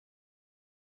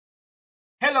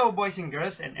Hello boys and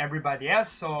girls and everybody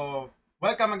else. So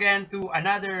welcome again to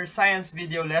another science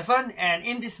video lesson, and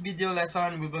in this video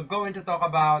lesson we will going to talk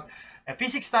about a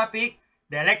physics topic,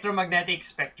 the electromagnetic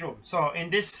spectrum. So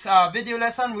in this video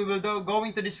lesson we will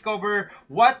going to discover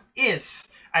what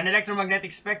is an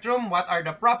electromagnetic spectrum, what are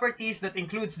the properties that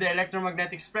includes the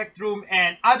electromagnetic spectrum,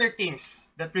 and other things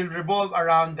that will revolve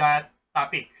around that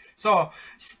topic. So,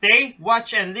 stay,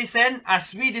 watch, and listen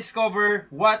as we discover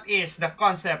what is the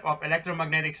concept of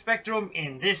electromagnetic spectrum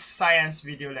in this science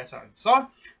video lesson. So,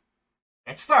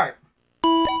 let's start!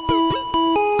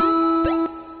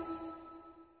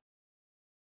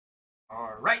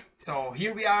 Alright, so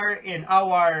here we are in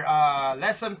our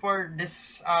lesson for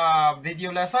this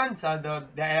video lesson. So the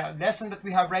lesson that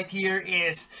we have right here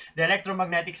is the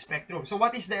electromagnetic spectrum. So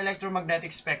what is the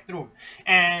electromagnetic spectrum?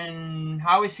 And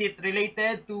how is it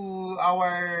related to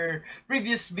our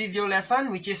previous video lesson,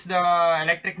 which is the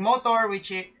electric motor,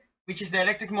 which is the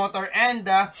electric motor and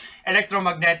the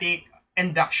electromagnetic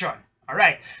induction.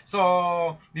 Alright,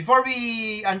 so before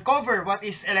we uncover what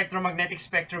is electromagnetic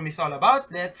spectrum is all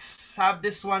about, let's have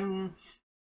this one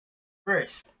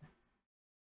first.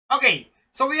 Okay,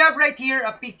 so we have right here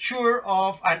a picture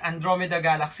of an Andromeda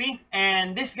galaxy,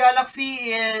 and this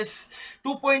galaxy is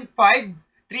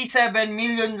 2.537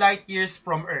 million light years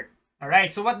from Earth.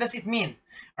 Alright, so what does it mean?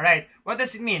 Alright, what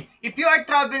does it mean? If you are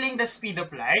traveling the speed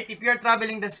of light,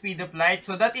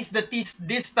 so that is the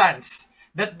distance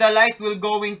that the light will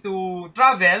going to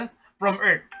travel from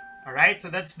Earth. Alright, so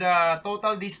that's the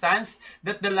total distance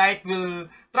that the light will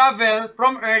travel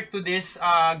from Earth to this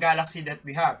galaxy that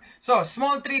we have. So,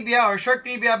 small trivia or short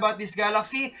trivia about this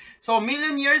galaxy. So,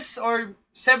 million years or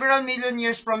several million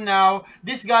years from now,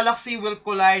 this galaxy will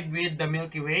collide with the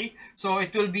Milky Way. So,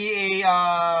 it will be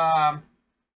a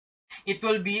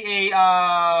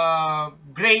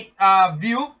great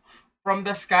view from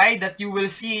the sky that you will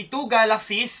see two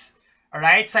galaxies,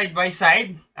 alright, side by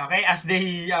side, okay, as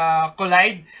they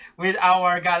collide with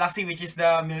our galaxy, which is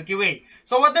the Milky Way.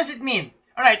 So what does it mean?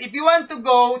 Alright, if you want to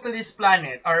go to this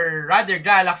planet, or rather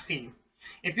galaxy,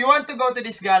 if you want to go to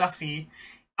this galaxy,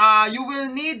 you will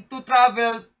need to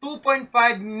travel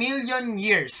 2.5 million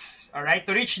years, alright,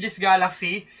 to reach this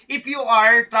galaxy if you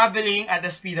are traveling at the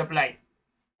speed of light.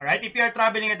 Alright, if you are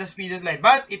traveling at the speed of light.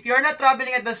 But if you are not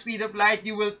traveling at the speed of light,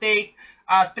 you will take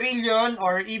trillion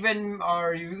or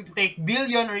you take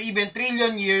billion or even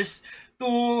trillion years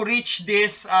to reach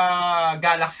this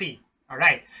galaxy.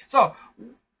 Alright, so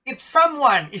if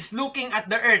someone is looking at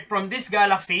the Earth from this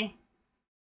galaxy,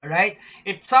 alright,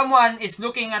 if someone is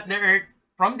looking at the Earth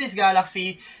from this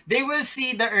galaxy, they will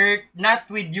see the Earth not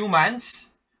with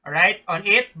humans, alright, on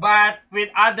it, but with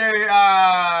other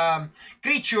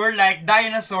creature like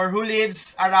dinosaur who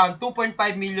lives around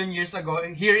 2.5 million years ago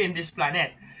here in this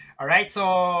planet. Alright,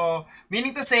 so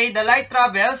meaning to say the light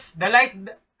travels,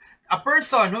 a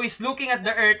person who is looking at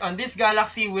the Earth on this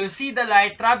galaxy will see the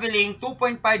light traveling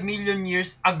 2.5 million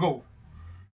years ago.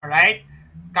 Alright,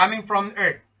 coming from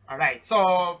Earth. Alright,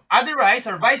 so otherwise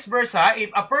or vice versa,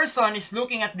 if a person is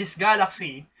looking at this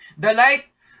galaxy, the light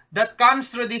that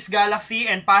comes through this galaxy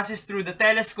and passes through the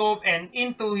telescope and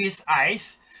into his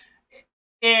eyes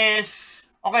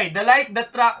is, okay, the light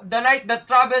that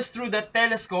travels through the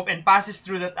telescope and passes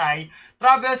through that eye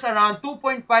travels around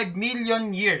 2.5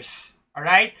 million years.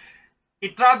 Alright?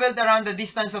 It traveled around the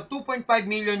distance of 2.5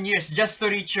 million years just to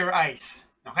reach your eyes.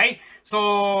 Okay?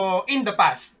 So, in the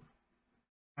past.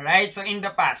 Alright? So, in the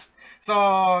past.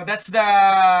 So, that's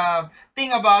the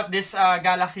thing about this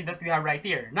galaxy that we have right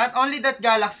here. Not only that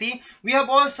galaxy, we have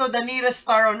also the nearest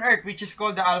star on Earth, which is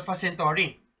called the Alpha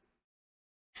Centauri.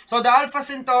 So, the Alpha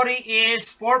Centauri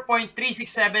is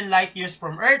 4.367 light years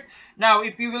from Earth. Now,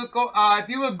 if you will go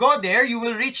there, you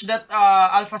will reach that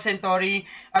Alpha Centauri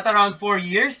at around 4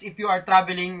 years if you are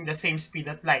traveling the same speed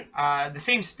as light.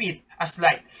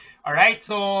 Alright,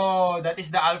 so that is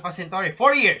the Alpha Centauri.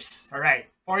 4 years. Alright,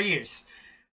 4 years.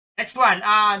 Next one,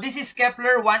 this is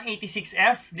Kepler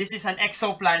 186f. This is an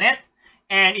exoplanet,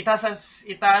 and it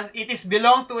is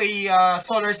belong to a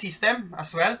solar system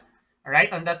as well.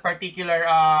 Alright, on that particular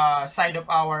side of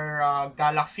our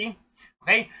galaxy.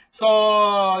 Okay,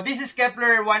 so this is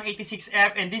Kepler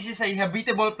 186f, and this is a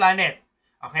habitable planet.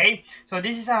 Okay, so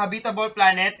this is a habitable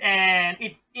planet, and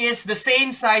it is the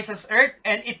same size as Earth,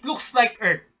 and it looks like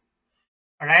Earth.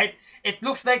 Alright, it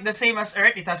looks like the same as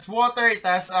Earth. It has water, it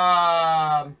has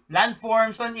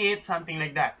landforms on it, something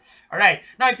like that. Alright,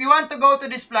 now if you want to go to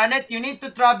this planet, you need to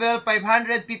travel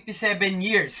 557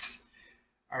 years.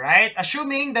 Alright,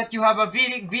 assuming that you have a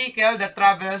vehicle that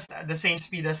travels the same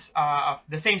speed as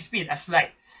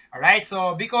light. Alright,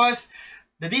 so because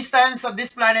The distance of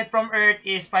this planet from Earth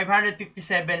is 557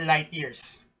 light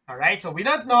years. Alright, so we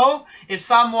don't know if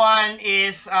someone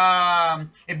is,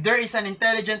 if there is an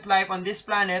intelligent life on this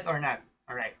planet or not.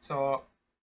 Alright, so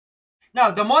now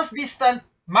the most distant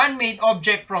man-made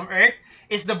object from Earth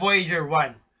is the Voyager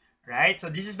 1. Right, so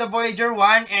this is the Voyager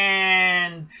 1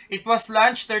 and it was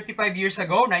launched 35 years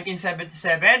ago,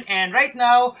 1977. And right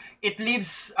now, it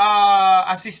lives,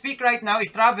 as we speak right now,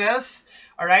 it travels,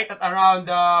 alright, at around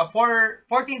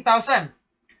 14,000.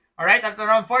 Alright, at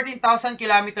around 14,000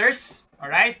 kilometers,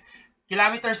 alright,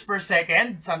 kilometers per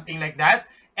second, something like that.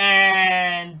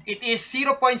 And it is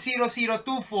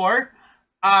 0.0024,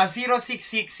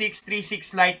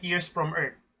 0.66636 light years from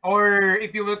Earth. Or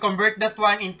if you will convert that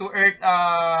one into Earth,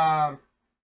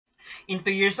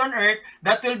 into years on Earth,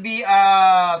 that will be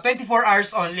 24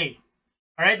 hours only.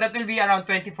 Alright, that will be around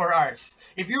 24 hours.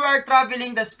 If you are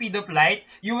traveling the speed of light,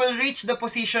 you will reach the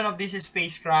position of this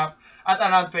spacecraft at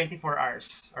around 24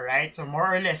 hours. Alright, so more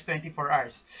or less 24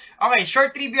 hours. Okay,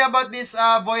 short trivia about this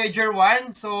Voyager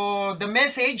 1. So the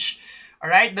message,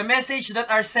 alright, the message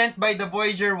that are sent by the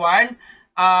Voyager 1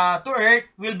 to Earth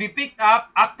will be picked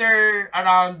up after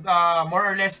around more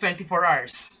or less 24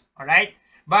 hours. Alright?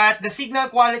 But the signal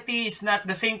quality is not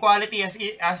the same quality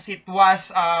as it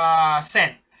was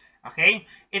sent. Okay?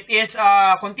 It is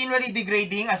continually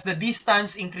degrading as the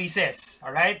distance increases.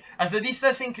 Alright? As the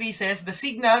distance increases, the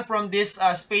signal from this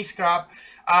spacecraft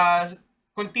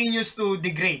continues to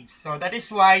degrade. So that is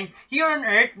why here on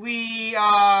Earth, we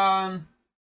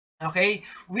okay,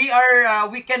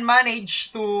 we can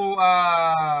manage to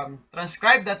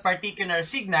transcribe that particular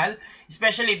signal,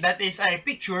 especially if that is a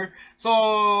picture.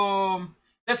 So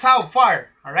that's how far,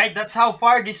 all right, that's how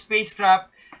far this spacecraft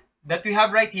that we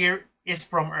have right here is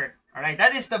from Earth. All right,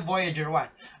 that is the Voyager 1.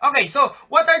 Okay, so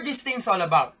what are these things all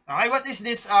about? Okay, what is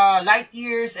this light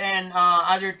years and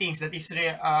other things that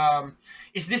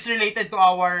is this related to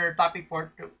our topic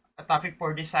for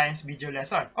this science video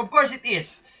lesson? Of course it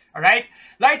is. Alright?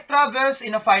 Light travels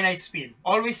in a finite speed.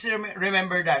 Always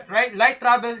remember that, right? Light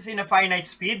travels in a finite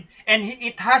speed and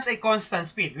it has a constant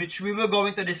speed, which we will go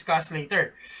into discuss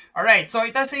later. Alright, so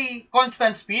it has a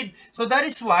constant speed. So that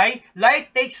is why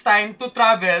light takes time to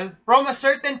travel from a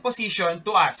certain position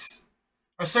to us.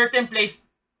 A certain place,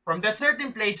 from that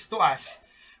certain place to us.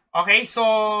 Okay,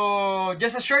 so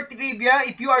just a short trivia,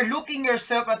 if you are looking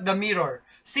yourself at the mirror,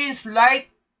 since light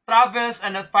travels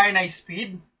at a finite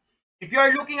speed, if you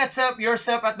are looking at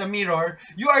yourself at the mirror,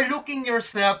 you are looking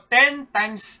yourself 10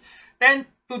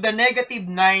 to the negative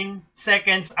 9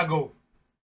 seconds ago.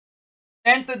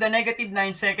 10 to the negative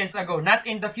 9 seconds ago. Not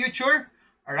in the future,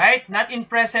 alright? Not in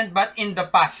present, but in the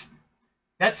past.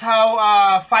 That's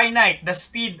how finite the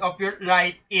speed of your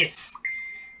light is.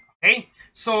 Okay?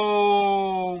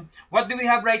 So, what do we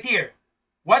have right here?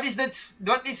 What is this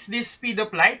speed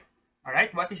of light?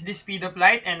 Alright? What is this speed of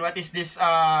light and what is this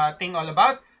thing all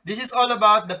about? This is all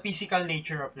about the physical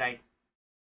nature of light.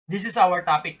 This is our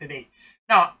topic today.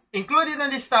 Now, included on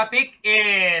this topic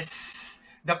is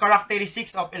the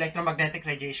characteristics of electromagnetic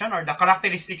radiation or the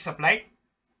characteristics of light.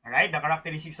 Alright, the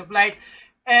characteristics of light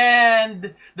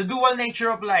and the dual nature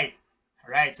of light.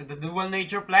 Alright, so the dual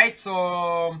nature of light.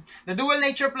 So, the dual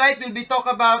nature of light will be talked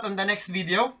about on the next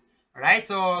video. Alright,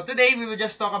 so today we will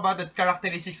just talk about the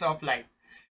characteristics of light.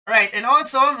 Alright, and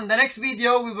also, in the next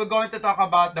video, we will going to talk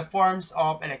about the forms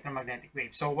of electromagnetic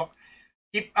waves. So,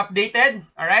 keep updated,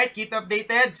 alright? Keep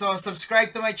updated. So,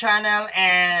 subscribe to my channel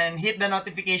and hit the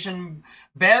notification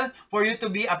bell for you to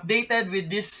be updated with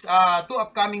this two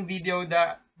upcoming video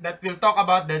that will talk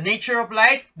about the nature of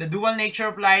light, the dual nature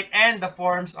of light, and the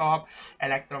forms of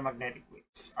electromagnetic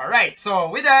waves. Alright, so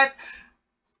with that,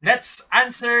 let's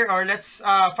answer or let's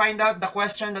find out the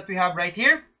question that we have right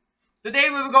here.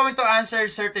 Today, we will going to answer a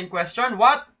certain question.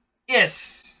 What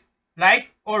is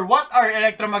light or what are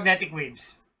electromagnetic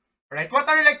waves? Right? What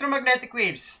are electromagnetic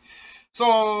waves?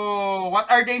 So, what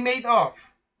are they made of?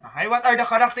 Okay, what are the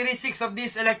characteristics of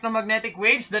these electromagnetic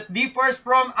waves that differs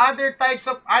from other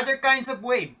kinds of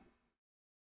wave?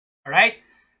 Alright?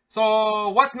 So,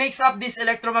 what makes up this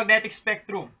electromagnetic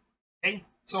spectrum? Okay?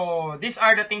 So, these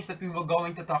are the things that we will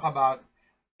going to talk about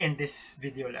in this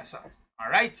video lesson.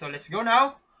 Alright, so let's go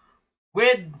now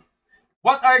with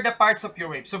what are the parts of your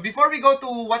wave. So before we go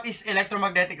to what is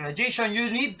electromagnetic radiation,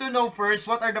 you need to know first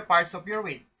what are the parts of your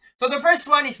wave. So the first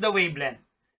one is the wavelength.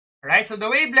 Alright, so the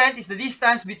wavelength is the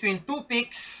distance between two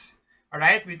peaks,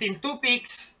 alright, between two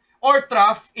peaks or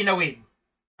trough in a wave.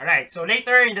 Alright, so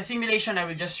later in the simulation, I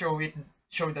will just show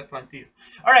that one to you.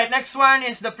 Alright, next one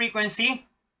is the frequency.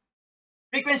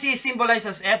 Frequency is symbolized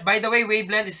as F. By the way,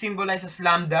 wavelength is symbolized as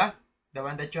lambda, the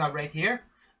one that you have right here.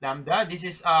 lambda. This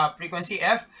is frequency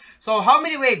f. So how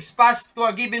many waves pass to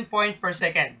a given point per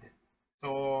second?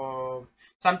 So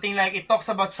something like it talks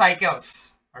about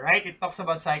cycles. All right, it talks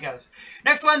about cycles.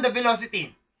 Next one, the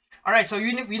velocity. All right, so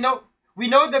we know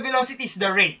the velocity is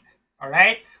the rate. All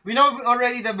right, we know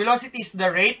already the velocity is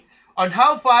the rate on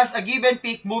how fast a given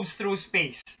peak moves through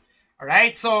space. All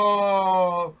right,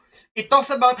 so it talks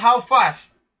about how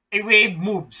fast a wave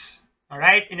moves. All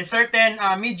right, in a certain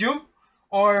medium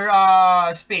or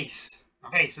space.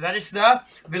 Okay, so that is the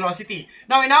velocity.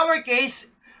 Now, in our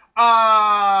case,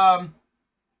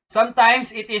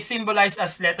 sometimes it is symbolized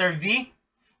as letter V.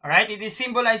 All right, it is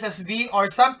symbolized as V, or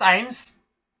sometimes,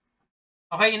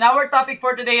 okay, in our topic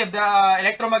for today of the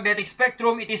electromagnetic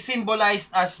spectrum, it is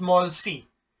symbolized as small c.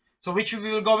 So which we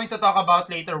will going to talk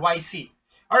about later, YC.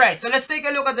 All right, so let's take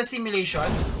a look at the simulation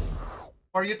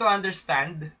for you to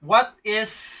understand what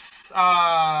is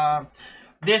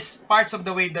these parts of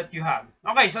the wave that you have.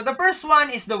 Okay, so the first one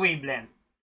is the wavelength.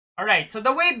 All right, so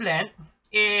the wavelength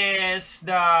is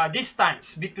the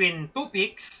distance between two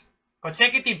peaks,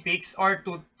 consecutive peaks, or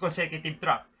two consecutive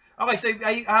trough. Okay, so if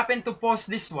I happen to pause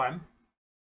this one,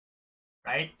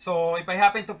 right? So if I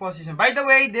happen to pause this one, by the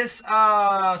way, this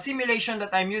simulation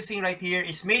that I'm using right here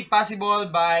is made possible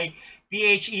by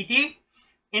PHET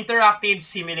Interactive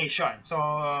Simulation. So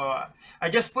I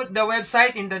just put the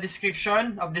website in the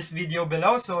description of this video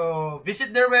below. So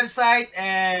visit their website,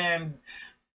 and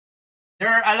there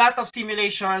are a lot of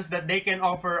simulations that they can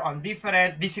offer on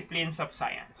different disciplines of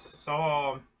science.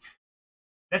 So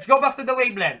let's go back to the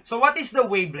wavelength. So what is the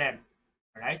wavelength?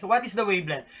 All right, so what is the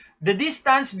wavelength? The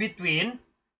distance between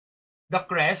the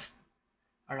crest,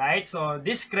 all right, so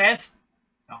this crest,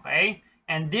 okay,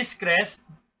 and this crest,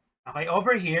 okay,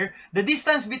 over here, the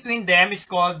distance between them is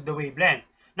called the wavelength.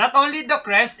 Not only the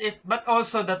crest, but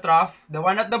also the trough, the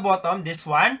one at the bottom, this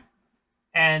one,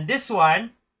 and this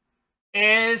one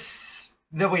is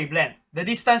the wavelength. The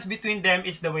distance between them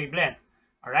is the wavelength.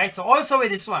 All right, so also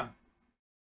with this one.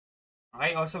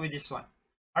 Okay, also with this one.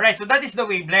 All right, so that is the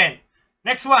wavelength.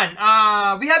 Next one,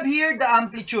 we have here the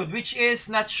amplitude, which is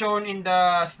not shown in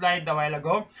the slide a while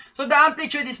ago. So the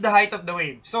amplitude is the height of the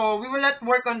wave. So we will not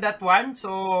work on that one.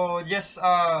 So just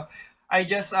I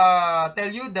just tell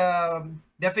you the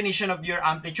definition of your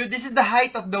amplitude. This is the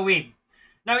height of the wave.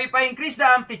 Now, if I increase the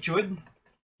amplitude,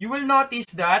 you will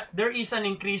notice that there is an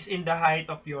increase in the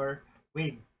height of your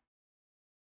wave.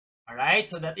 All right,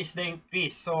 so that is the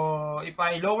increase. So if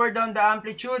I lower down the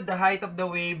amplitude, the height of the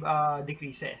wave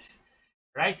decreases.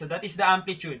 Right, so that is the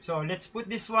amplitude. So let's put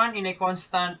this one in a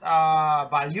constant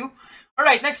value. All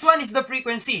right, next one is the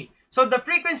frequency. So the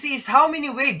frequency is how many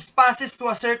waves passes to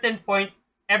a certain point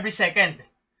every second.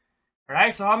 All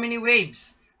right, so how many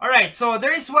waves? All right, so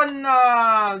there is one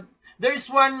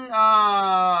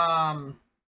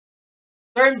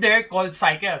term there called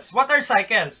cycles. What are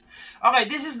cycles? Okay,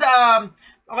 this is the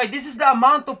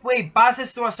amount of wave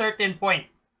passes to a certain point.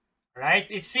 Right,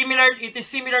 it is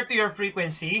similar to your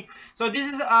frequency. So this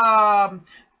is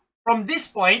from this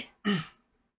point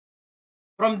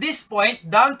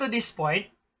down to this point.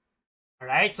 All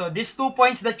right, so these 2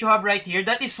 points that you have right here,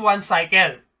 that is one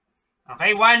cycle.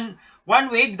 Okay, one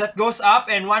wave that goes up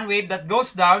and one wave that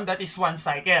goes down, that is one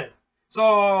cycle.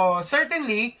 So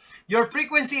certainly your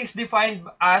frequency is defined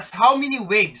as how many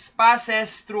waves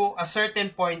passes through a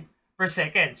certain point per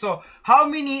second. So how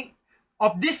many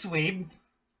of this wave,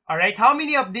 all right, how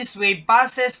many of this wave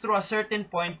passes through a certain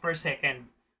point per second?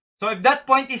 So if that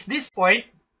point is this point,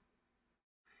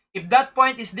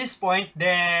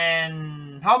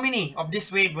 then how many of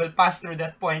this wave will pass through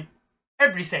that point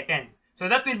every second? So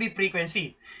that will be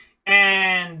frequency.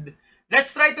 And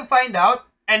let's try to find out.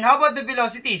 And how about the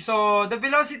velocity? So the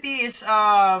velocity is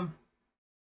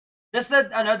that's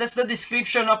the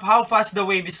description of how fast the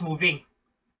wave is moving.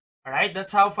 All right,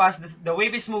 that's how fast the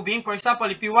wave is moving. For example,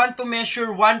 if you want to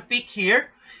measure one peak here,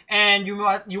 and you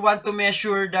want to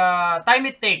measure the time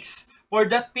it takes for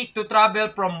that peak to travel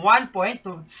from one point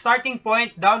to starting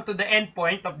point down to the end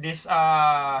point of this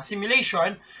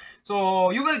simulation,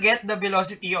 so you will get the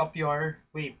velocity of your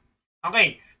wave.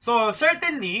 Okay, so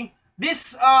certainly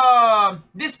this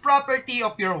property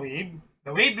of your wave,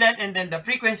 the wavelength and then the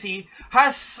frequency,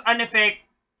 has an effect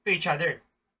to each other.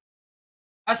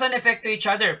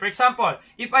 For example,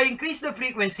 if I increase the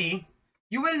frequency,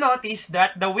 you will notice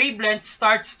that the wavelength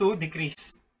starts to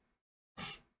decrease.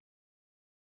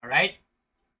 All right?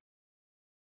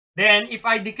 Then, if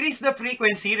I decrease the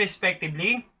frequency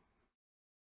respectively,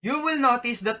 you will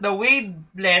notice that the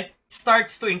wavelength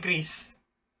starts to increase.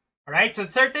 All right? So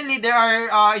certainly there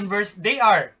are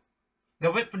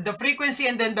the frequency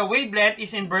and then the wavelength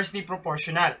is inversely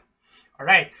proportional.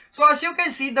 Alright, so as you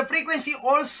can see, the frequency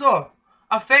also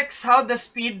affects how the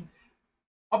speed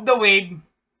of the wave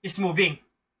is moving.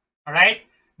 Alright,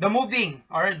 the moving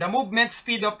or the movement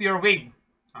speed of your wave.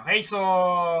 Okay,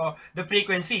 so the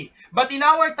frequency. But in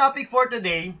our topic for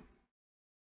today,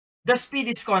 the speed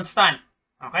is constant.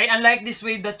 Okay, unlike this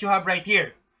wave that you have right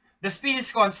here. The speed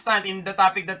is constant in the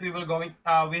topic that we will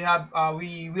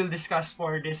we will discuss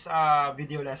for this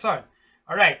video lesson.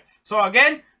 All right. So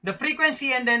again, the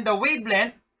frequency and then the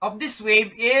wavelength of this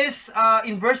wave is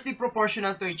inversely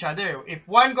proportional to each other. If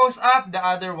one goes up, the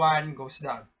other one goes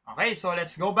down. Okay. So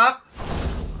let's go back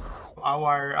to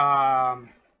our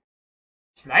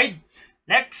slide.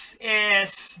 Next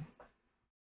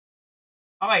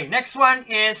one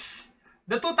is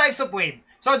the two types of wave.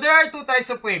 So there are two types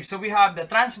of waves. So we have the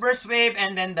transverse wave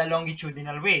and then the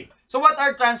longitudinal wave. So what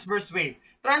are transverse wave?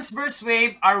 Transverse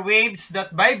wave are waves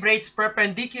that vibrates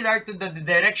perpendicular to the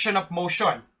direction of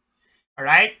motion.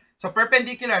 Alright? So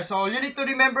perpendicular. So you need to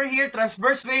remember here,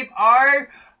 transverse wave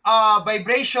are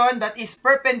vibration that is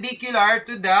perpendicular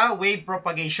to the wave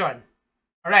propagation.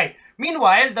 Alright?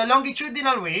 Meanwhile, the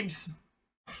longitudinal waves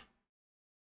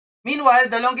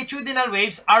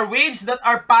are waves that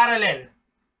are parallel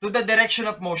to the direction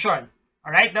of motion.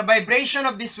 Alright? The vibration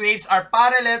of these waves are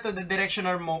parallel to the direction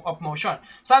of motion.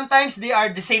 Sometimes they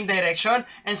are the same direction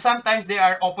and sometimes they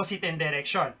are opposite in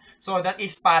direction. So that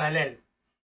is parallel.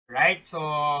 Right?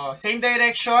 So same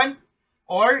direction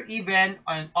or even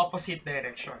an opposite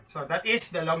direction. So that is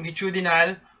the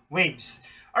longitudinal waves.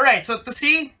 Alright, so to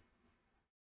see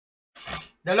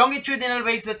the longitudinal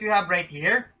waves that we have right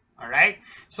here. Alright?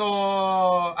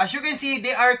 So as you can see,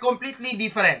 they are completely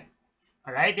different.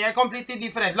 Alright, they are completely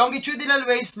different. Longitudinal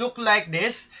waves look like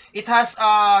this. It has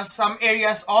some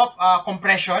areas of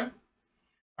compression.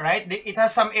 Alright, it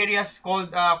has some areas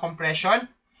called compression.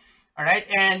 Alright,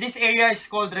 and this area is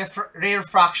called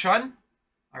rarefaction.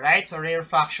 Alright, so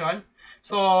rarefaction.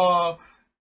 So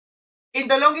in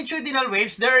the longitudinal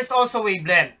waves, there is also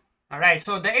wavelength. Alright,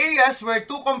 so the areas where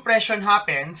two compression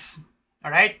happens,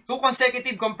 alright, two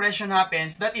consecutive compression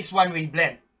happens, that is one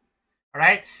wavelength.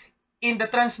 Alright. In the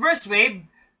transverse wave,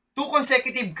 two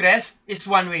consecutive crest is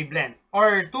one wavelength,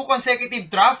 or two consecutive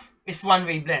trough is one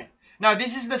wavelength. Now,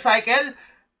 this is the cycle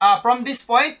from this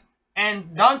point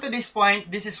and down to this point.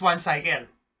 This is one cycle.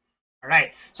 All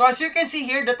right. So as you can see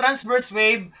here, the transverse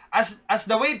wave, as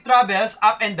the wave travels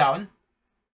up and down.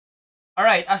 All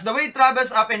right. As the wave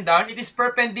travels up and down, it is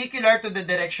perpendicular to the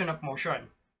direction of motion.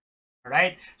 All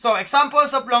right. So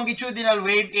examples of longitudinal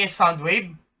wave is sound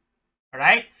wave. All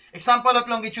right. Example of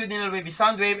longitudinal wave is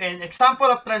sound wave, and example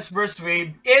of transverse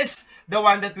wave is the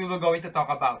one that we will going to talk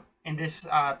about in this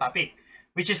topic,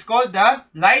 which is called the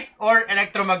light or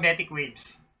electromagnetic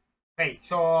waves. Okay,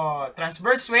 so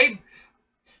transverse wave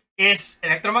is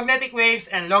electromagnetic waves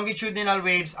and longitudinal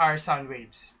waves are sound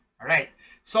waves. All right,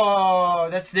 so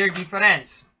that's their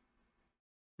difference.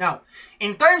 Now,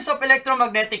 in terms of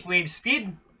electromagnetic wave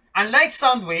speed, unlike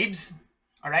sound waves,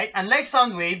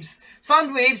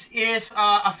 sound waves is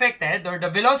affected, or the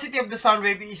velocity of the sound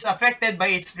wave is affected by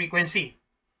its frequency.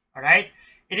 All right,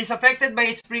 it is affected by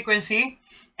its frequency,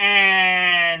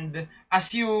 and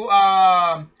as you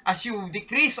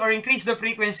decrease or increase the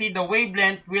frequency, the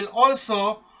wavelength will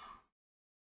also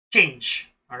change.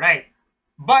 All right,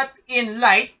 but in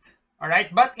light,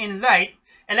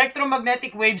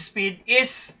 electromagnetic wave speed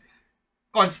is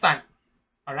constant.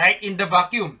 All right, in the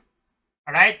vacuum.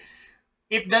 All right.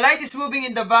 If the light is moving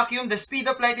in the vacuum, the speed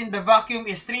of light in the vacuum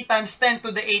is 3 times 10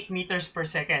 to the 8 meters per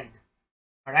second.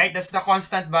 Alright, that's the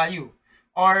constant value.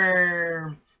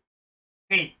 Or,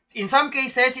 okay, in some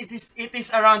cases, it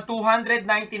is around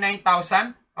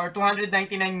 299,000 or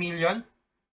 299 million.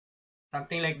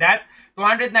 Something like that.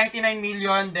 299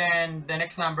 million, then the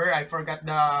next number, I forgot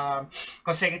the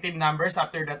consecutive numbers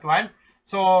after that one.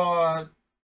 So,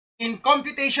 in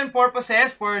computation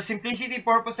purposes, for simplicity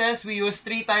purposes, we use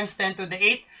 3 times 10 to the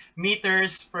 8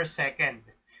 meters per second.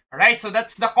 Alright, so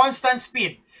that's the constant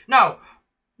speed. Now,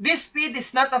 this speed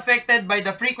is not affected by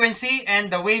the frequency and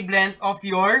the wavelength of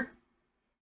your...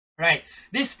 Right,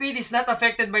 this speed is not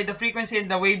affected by the frequency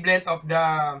and the wavelength of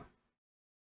the...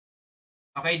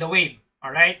 Okay, the wave.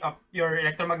 Alright, of your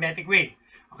electromagnetic wave.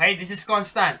 Okay, this is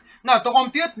constant. Now, to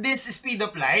compute this speed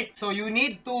of light, so you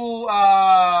need to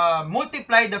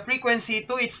multiply the frequency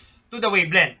to the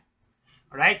wavelength.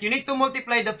 Alright, you need to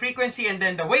multiply the frequency and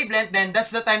then the wavelength, then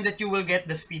that's the time that you will get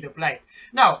the speed of light.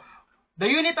 Now,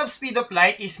 the unit of speed of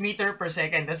light is meter per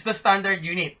second. That's the standard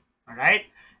unit.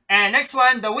 Alright, and next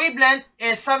one, the wavelength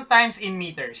is sometimes in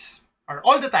meters, or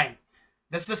all the time.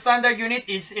 That's the standard unit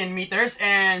is in meters,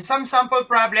 and some sample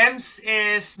problems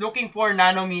is looking for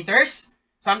nanometers.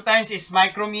 sometimes it's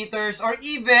micrometers, or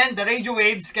even the radio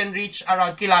waves can reach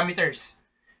around kilometers.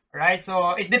 Alright,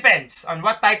 so it depends on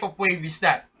what type of wave is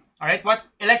that. Alright, what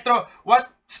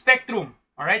spectrum,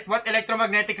 alright, what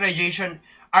electromagnetic radiation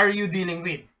are you dealing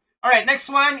with? Alright, next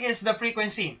one is the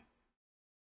frequency.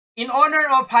 In honor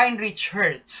of Heinrich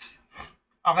Hertz.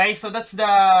 Okay, so that's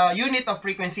the unit of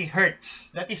frequency, hertz.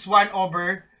 That is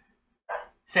 1/second.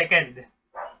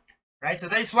 Right, so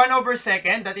that is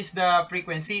 1/second. That is the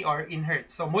frequency, or in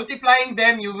hertz. So multiplying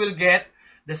them, you will get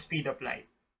the speed of light.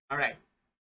 Alright.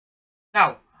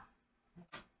 Now,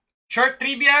 short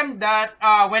trivia that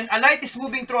when a light is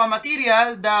moving through a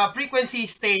material, the frequency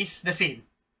stays the same.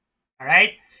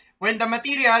 Alright? When the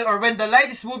material, or when the light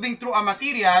is moving through a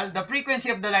material, the frequency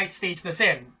of the light stays the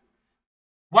same.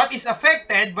 What is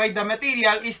affected by the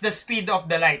material is the speed of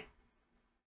the light.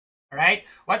 Alright?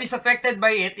 What is affected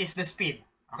by it is the speed.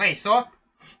 Okay, so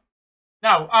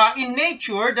now, in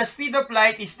nature, the speed of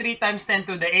light is 3 times 10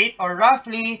 to the 8, or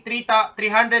roughly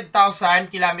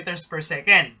 300,000 kilometers per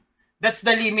second. That's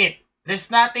the limit.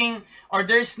 There's nothing, or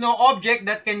there's no object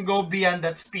that can go beyond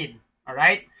that speed.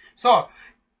 Alright? So,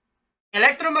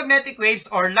 electromagnetic waves,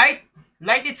 or light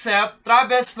itself,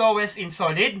 travels slowest in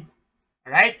solid.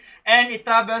 Alright? And it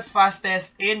travels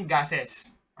fastest in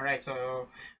gases. Alright, so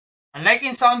unlike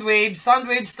in sound waves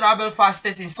travel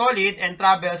fastest in solid and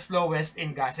travel slowest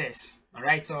in gases.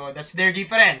 Alright, so that's their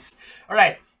difference.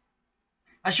 Alright,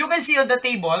 as you can see on the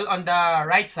table on the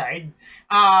right side,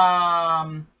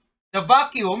 the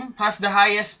vacuum has the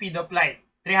highest speed of light,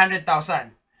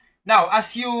 300,000. Now,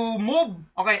 as you move,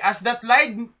 okay, as that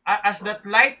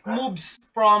light moves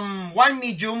from one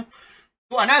medium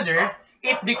to another,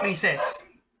 it decreases.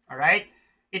 Alright?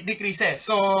 It decreases.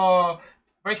 So,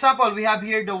 for example, we have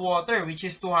here the water, which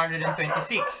is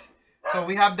 226. So,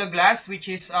 we have the glass, which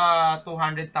is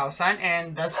 200,000.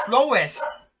 And the slowest,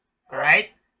 alright,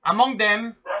 among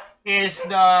them is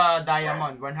the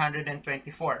diamond,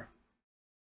 124.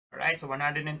 Alright, so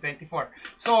 124.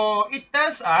 So, it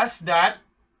tells us that,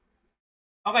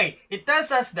 okay, it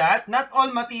tells us that not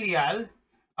all material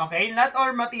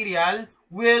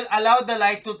will allow the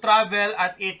light to travel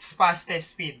at its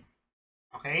fastest speed.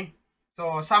 Okay?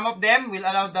 So, some of them will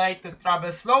allow the light to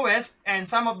travel slowest, and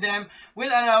some of them will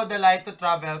allow the light to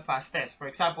travel fastest. For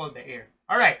example, the air.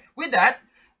 Alright, with that,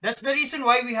 that's the reason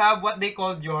why we have what they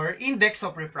call your index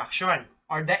of refraction,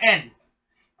 or the N.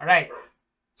 Alright,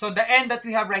 so the N that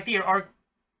we have right here, or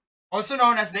also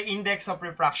known as the index of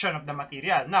refraction of the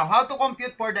material. Now, how to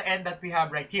compute for the N that we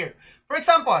have right here? For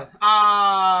example,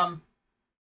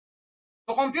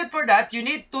 to compute for that, you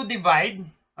need to divide,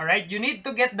 alright? You need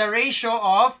to get the ratio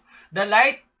of the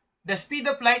light, the speed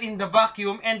of light in the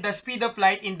vacuum, and the speed of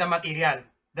light in the material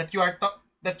that you are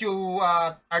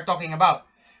talking about.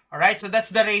 Alright, so that's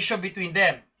the ratio between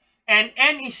them. And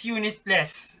N is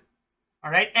unitless.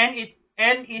 Alright, N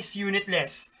is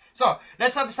unitless. So,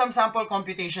 let's have some sample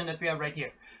computation that we have right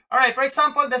here. Alright, for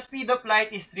example, the speed of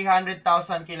light is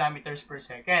 300,000 kilometers per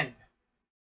second.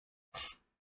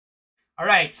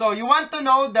 Alright, so you want to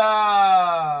know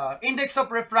the index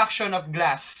of refraction of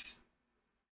glass.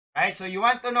 Right, so you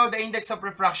want to know the index of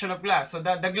refraction of glass. So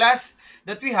the glass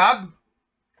that we have,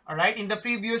 alright, in the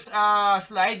previous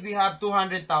slide, we have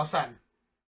 200,000.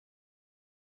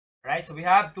 Right, so we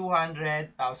have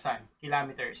 200,000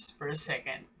 kilometers per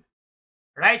second.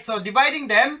 Right, so dividing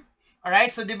them,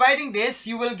 alright, so dividing this,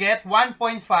 you will get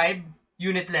 1.5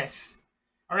 unitless.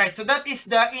 Alright, so that is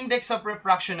the index of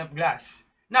refraction of glass.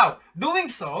 Now, doing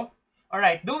so,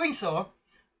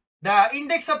 the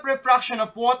index of refraction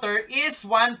of water is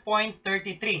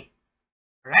 1.33.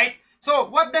 Right? So,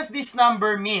 what does this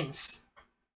number means?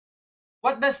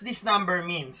 What does this number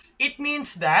means? It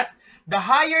means that the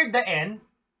higher the N,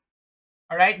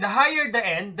 alright, the higher the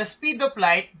N, the speed of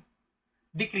light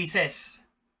decreases.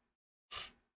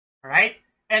 Alright?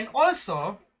 And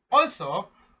also,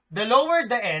 the lower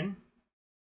the N,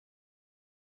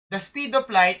 the speed of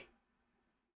light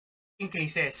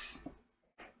increases.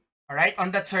 Alright,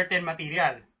 on that certain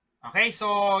material. Okay,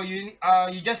 so you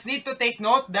just need to take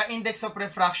note the index of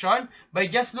refraction. By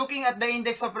just looking at the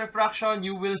index of refraction,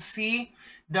 you will see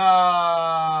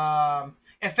the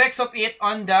effects of it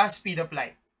on the speed of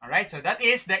light. Alright, so that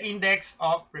is the index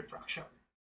of refraction.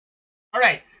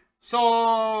 Alright,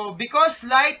 so because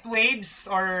light waves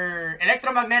or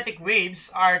electromagnetic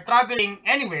waves are traveling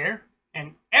anywhere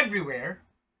and everywhere,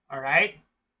 alright,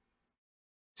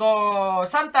 so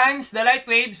sometimes the light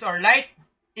waves or light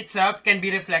itself can be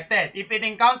reflected. If it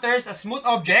encounters a smooth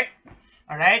object,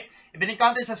 alright, if it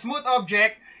encounters a smooth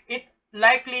object, it is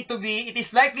likely to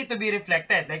be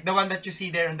reflected, like the one that you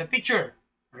see there in the picture,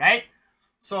 right?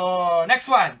 So next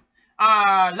one,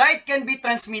 light can be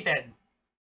transmitted.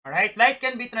 All right, light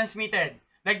can be transmitted,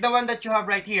 like the one that you have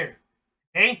right here.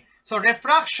 Okay, so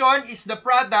refraction is the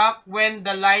product when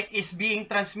the light is being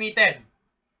transmitted.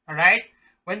 All right,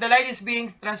 when the light is being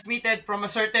transmitted from a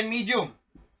certain medium.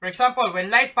 For example, when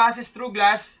light passes through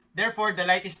glass, therefore the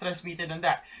light is transmitted on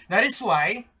that. That is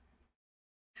why,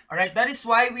 all right, that is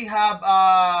why we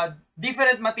have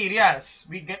different materials.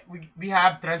 We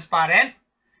have transparent,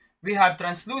 we have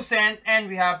translucent, and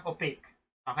we have opaque.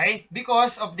 Okay,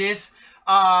 because of this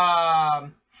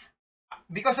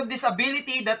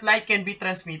ability that light can be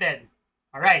transmitted.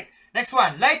 All right, next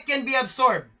one, light can be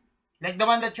absorbed, like the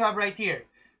one that you have right here.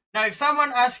 Now, if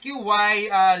someone asks you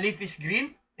why leaf is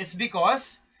green, it's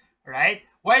because, right?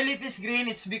 Why leaf is green?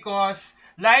 It's because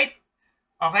light,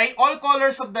 okay, all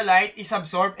colors of the light is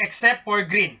absorbed except for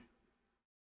green.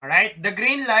 All right, the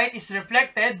green light is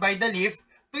reflected by the leaf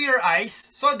to your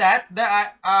eyes so that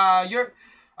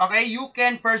you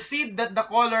can perceive that the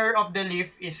color of the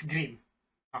leaf is green.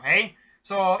 Okay,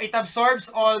 so it absorbs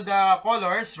all the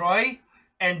colors, Roy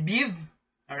and Bev.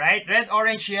 All right, red,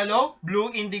 orange, yellow,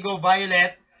 blue, indigo,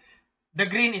 violet. The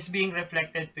green is being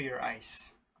reflected to your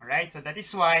eyes. All right, so that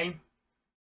is why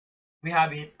we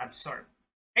have it absorbed.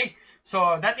 Okay,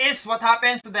 so that is what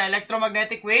happens to the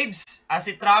electromagnetic waves as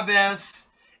it travels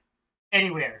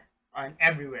anywhere and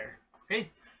everywhere. Okay,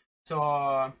 so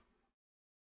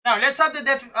now let's have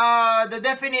the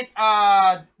definite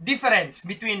difference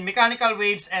between mechanical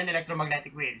waves and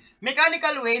electromagnetic waves.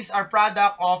 Mechanical waves are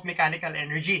product of mechanical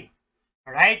energy.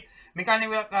 All right,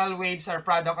 mechanical waves are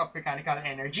product of mechanical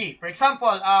energy. For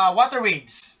example, water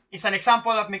waves is an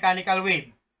example of mechanical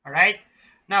wave. All right,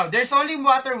 now there's only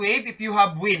water wave if you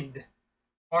have wind,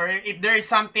 or if there is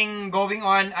something going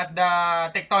on at the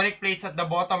tectonic plates at the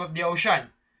bottom of the ocean.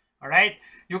 All right,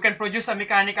 you can produce a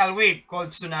mechanical wave called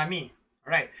tsunami.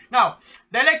 All right, now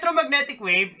the electromagnetic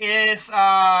wave is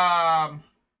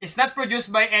not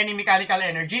produced by any mechanical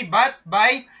energy but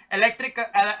by electric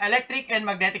and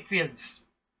magnetic fields.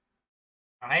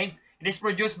 Okay, it is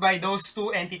produced by those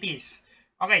two entities.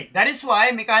 Okay, that is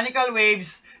why mechanical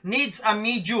waves needs a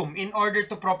medium in order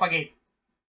to propagate.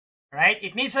 Right?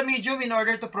 It needs a medium in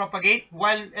order to propagate,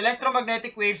 while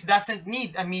electromagnetic waves doesn't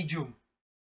need a medium.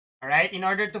 All right? In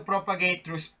order to propagate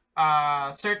through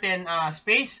certain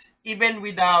space, even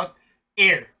without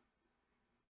air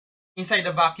inside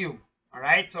the vacuum. All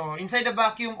right? So inside the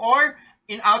vacuum or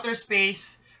in outer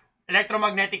space,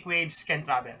 electromagnetic waves can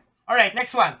travel. All right,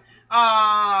 next one.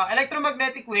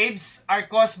 Electromagnetic waves are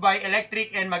caused by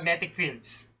electric and magnetic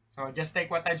fields. So just like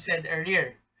what I've said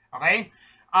earlier. Okay?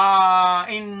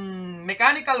 In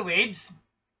mechanical waves,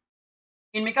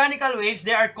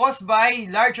 they are caused by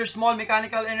large or small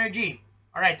mechanical energy.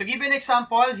 All right, to give you an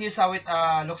example, here's how it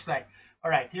looks like.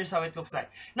 All right, here's how it looks like.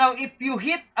 Now, if you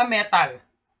hit a metal,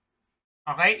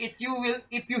 okay,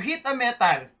 if you hit a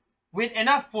metal with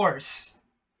enough force,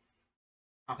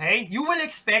 okay, you will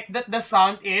expect that the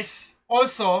sound is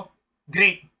also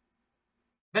great.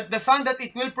 That the sound that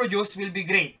it will produce will be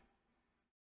great.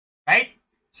 Right?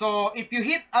 So, if you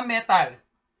hit a metal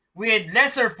with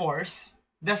lesser force,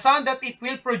 the sound that it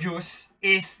will produce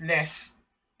is less.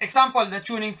 Example, the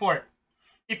tuning fork.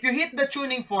 If you hit the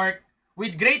tuning fork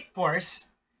with great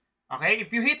force, okay,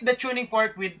 if you hit the tuning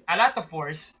fork with a lot of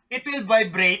force, it will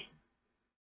vibrate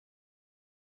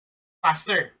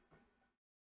faster.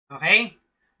 Okay?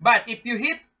 But if you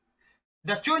hit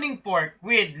the tuning fork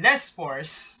with less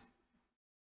force,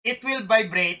 it will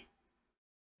vibrate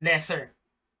lesser.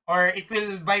 Or it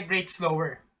will vibrate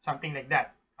slower. Something like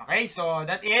that. Okay? So,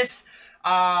 that is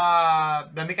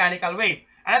the mechanical wave.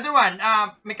 Another one,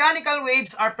 mechanical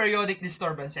waves are periodic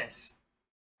disturbances.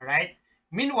 Alright?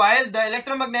 Meanwhile, the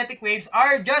electromagnetic waves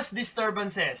are just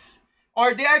disturbances.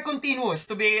 Or they are continuous,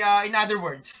 to be, in other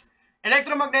words.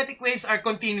 Electromagnetic waves are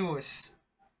continuous.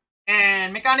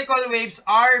 And mechanical waves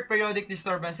are periodic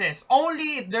disturbances.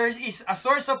 Only if there is a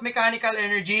source of mechanical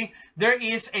energy, there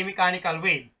is a mechanical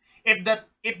wave. If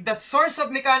that source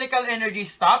of mechanical energy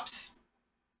stops,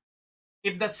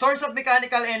 it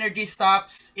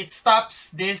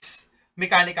stops this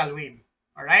mechanical wave.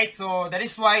 Alright, so that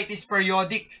is why it is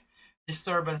periodic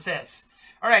disturbances.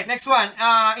 Alright, next one.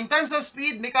 In terms of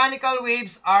speed, mechanical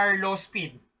waves are low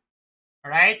speed.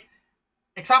 Alright,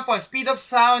 example, speed of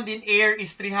sound in air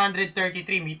is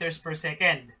 333 meters per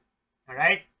second.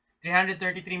 Alright,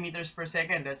 333 meters per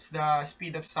second. That's the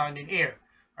speed of sound in air.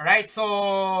 Alright,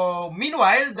 so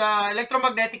meanwhile, the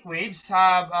electromagnetic waves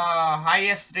have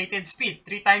highest rated speed,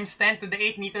 3 times 10 to the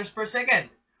 8 meters per second.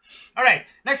 Alright,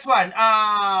 next one.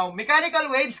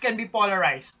 Mechanical waves can be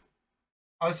polarized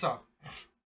also.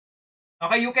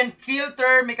 Okay, you can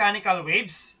filter mechanical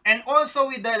waves, and also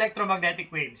with the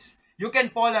electromagnetic waves, you can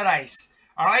polarize.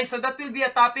 Alright, so that will be a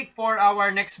topic for our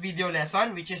next video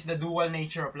lesson, which is the dual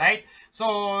nature of light.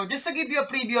 So, just to give you a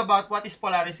preview about what is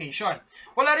polarization.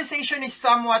 Polarization is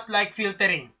somewhat like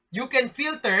filtering. You can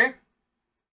filter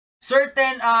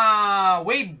certain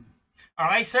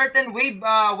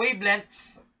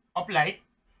wavelengths of light.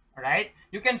 Alright,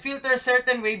 you can filter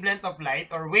certain wavelength of light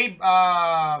or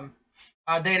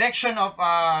direction of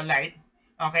light,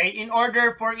 okay, in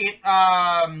order for it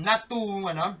not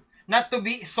to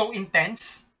be so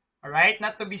intense. All right,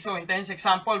 not to be so intense.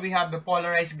 Example, we have the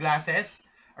polarized glasses.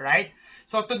 All right,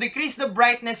 so to decrease the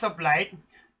brightness of light,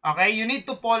 okay, you need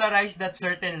to polarize that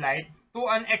certain light to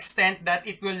an extent that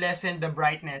it will lessen the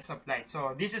brightness of light.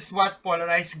 So this is what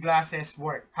polarized glasses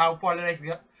work, how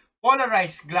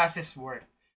polarized glasses work.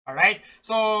 Alright,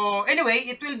 so anyway,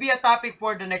 it will be a topic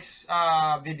for the next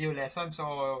video lesson.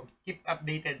 So keep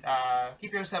updated,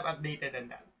 keep yourself updated on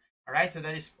that. Alright, so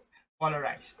that is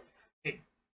polarized. Okay.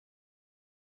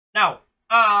 Now,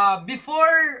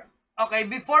 before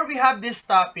we have this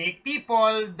topic,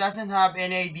 people doesn't have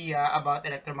any idea about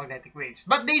electromagnetic waves,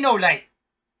 but they know light.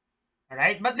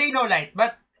 Alright, but they know light,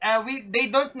 but they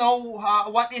don't know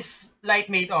what is light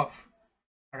made of.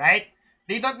 Alright.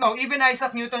 They don't know. Even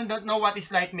Isaac Newton don't know what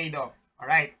is light made of.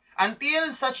 Alright.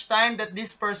 Until such time that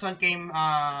this person came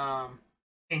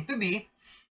to be.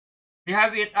 We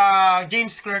have it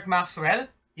James Clerk Maxwell,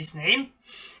 his name.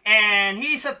 And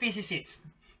he is a physicist.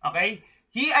 Okay?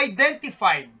 He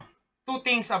identified two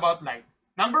things about light.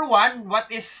 Number one, what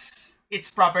is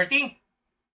its property?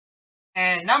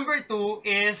 And number two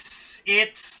is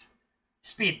its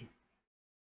speed.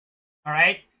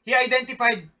 Alright? He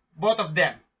identified both of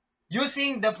them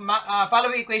using the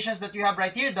following equations that you have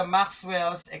right here, the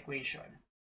Maxwell's equation.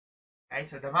 Right,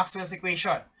 so the Maxwell's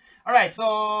equation. Alright,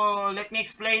 so let me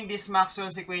explain this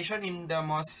Maxwell's equation in the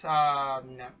most,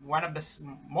 one of the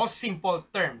most simple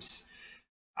terms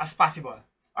as possible.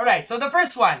 Alright, so the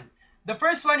first one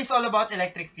is all about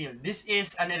electric field. This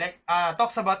is an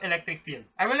talks about electric field.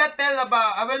 I will not tell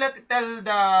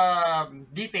the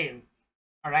detail,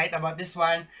 alright, about this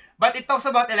one, but it talks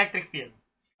about electric field.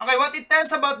 Okay, what it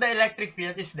tells about the electric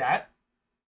field is that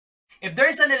if there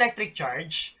is an electric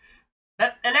charge,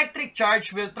 that electric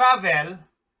charge will travel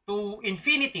to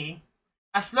infinity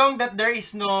as long that there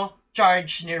is no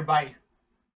charge nearby.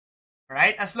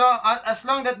 Right? As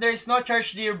long that there is no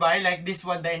charge nearby, like this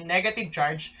one, the negative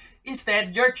charge,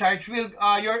 instead your charge will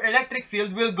your electric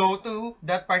field will go to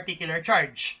that particular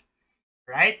charge.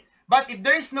 Right? But if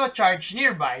there is no charge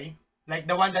nearby, like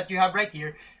the one that you have right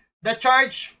here, the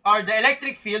charge or the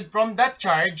electric field from that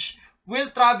charge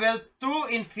will travel through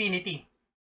infinity.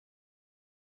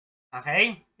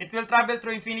 Okay? It will travel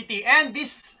through infinity. And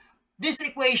this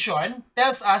equation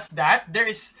tells us that there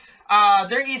is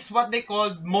what they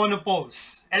call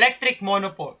monopoles, electric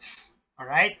monopoles.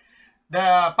 Alright?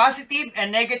 The positive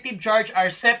and negative charge are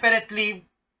separately,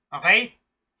 okay?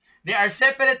 They are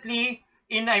separately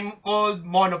called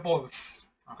monopoles.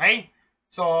 Okay?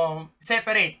 So,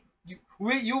 separate.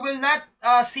 You will not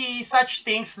see such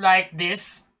things like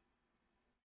this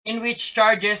in which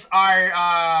charges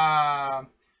are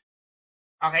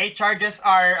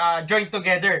joined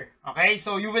together. Okay,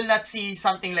 so you will not see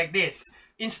something like this.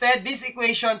 Instead, this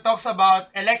equation talks about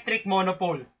electric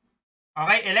monopole.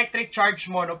 Okay, electric charge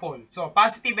monopole. So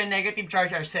positive and negative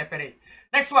charge are separate.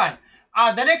 Next one.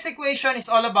 The next equation is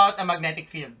all about a magnetic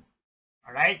field.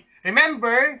 All right.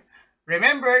 Remember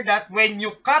that when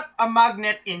you cut a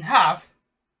magnet in half,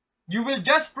 you will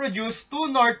just produce two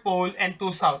north pole and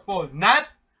two south pole, not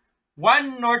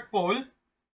one north pole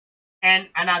and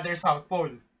another south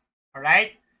pole.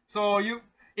 Alright? So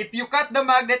if you cut the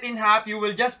magnet in half, you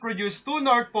will just produce two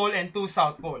north pole and two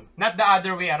south pole, not the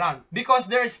other way around, because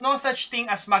there is no such thing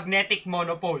as magnetic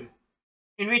monopole,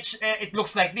 in which it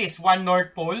looks like this: one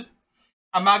north pole,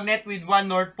 a magnet with one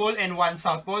north pole and one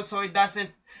south pole. So it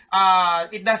doesn't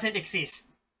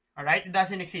exist. Alright? It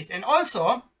doesn't exist. And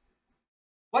also,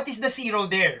 what is the zero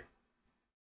there?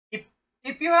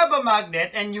 If you have a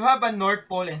magnet and you have a north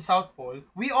pole and south pole,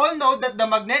 we all know that the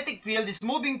magnetic field is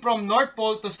moving from north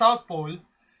pole to south pole,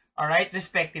 alright,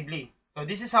 respectively. So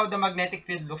this is how the magnetic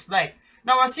field looks like.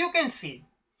 Now, as you can see,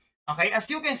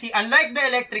 unlike the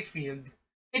electric field,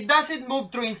 it doesn't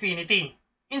move through infinity.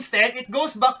 Instead, it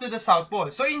goes back to the south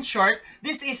pole. So in short,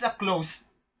 this is a closed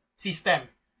system.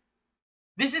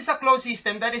 This is a closed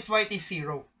system, that is why it is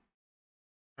zero.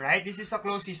 Right? This is a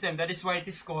closed system. That is why it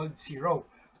is called zero.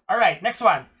 Alright, next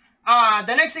one.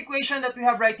 The next equation that we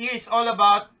have right here is all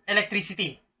about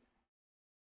electricity.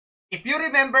 If you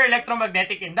remember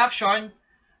electromagnetic induction,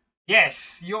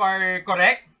 Yes, you are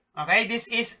correct. Okay,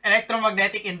 this is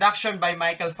electromagnetic induction by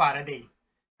Michael Faraday.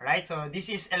 Alright, so this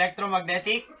is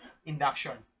electromagnetic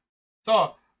induction.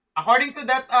 So, according to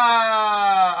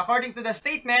the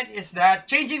statement is that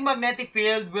changing magnetic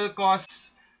field will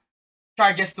cause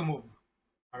charges to move.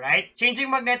 Alright,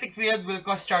 changing magnetic field will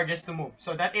cause charges to move.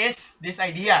 So that is this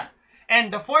idea.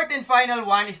 And the fourth and final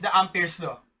one is the Ampere's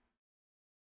law.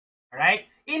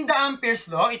 Alright, in the Ampere's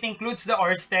law, it includes the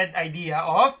Ørsted idea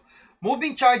of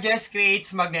moving charges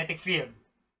creates magnetic field.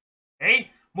 Okay,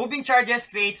 moving charges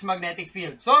creates magnetic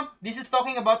field. So this is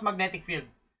talking about magnetic field.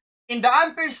 In the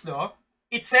Ampere's law,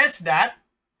 it says that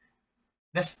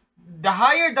the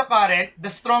higher the current, the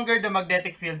stronger the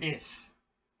magnetic field is.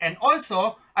 And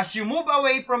also, as you move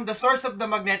away from the source of the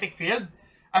magnetic field,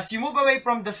 as you move away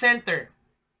from the center,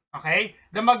 okay,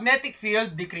 the magnetic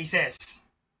field decreases.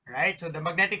 Right? So the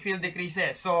magnetic field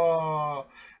decreases. So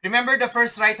remember the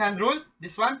first right-hand rule?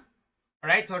 This one?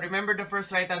 Alright, so remember the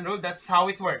first right-hand rule? That's how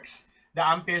it works. The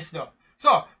Ampere's law.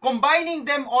 So, combining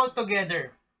them all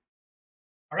together.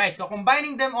 Alright, so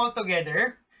combining them all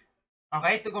together,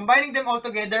 okay, combining them all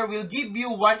together will give you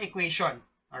one equation.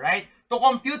 Alright, to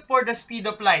compute for the speed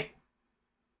of light.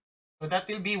 So that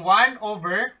will be 1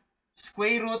 over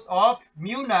square root of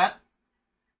mu naught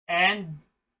and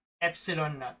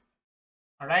epsilon naught.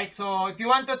 Alright, so if you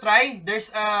want to try,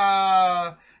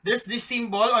 there's this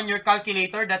symbol on your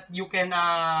calculator that you can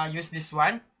use this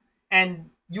one.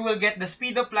 And you will get the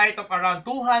speed of light of around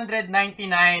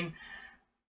 299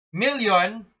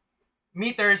 million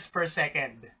meters per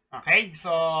second. Okay,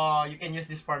 so you can use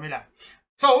this formula.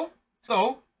 So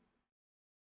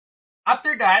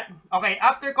after that, okay,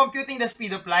 after computing the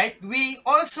speed of light, we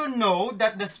also know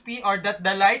that the speed or that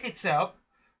the light itself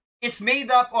is made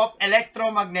up of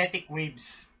electromagnetic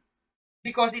waves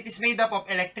because it is made up of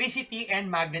electricity and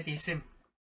magnetism.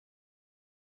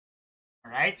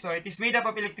 Alright, so it is made up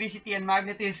of electricity and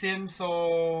magnetism.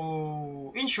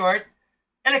 So, in short,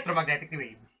 electromagnetic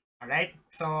wave. Alright,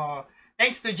 so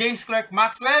thanks to James Clerk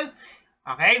Maxwell,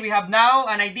 okay, we have now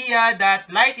an idea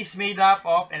that light is made up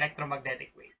of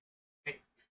electromagnetic wave. Okay.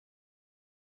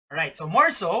 Alright, so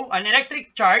more so, an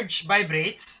electric charge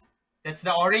vibrates. That's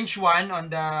the orange one on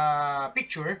the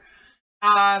picture.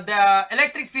 The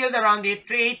electric field around it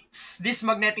creates this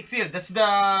magnetic field. That's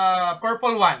the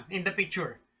purple one in the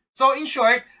picture. So in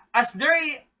short, as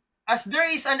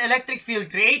there is an electric field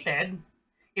created,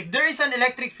 if there is an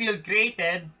electric field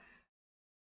created,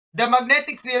 the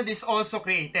magnetic field is also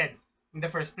created in the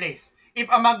first place. If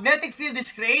a magnetic field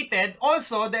is created,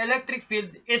 also the electric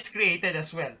field is created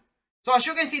as well. So as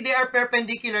you can see, they are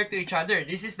perpendicular to each other.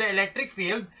 This is the electric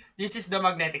field. This is the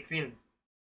magnetic field.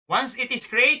 Once it is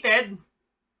created,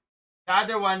 the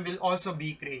other one will also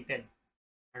be created.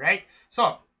 Alright?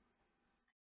 So,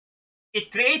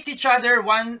 it creates each other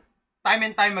one time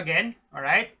and time again.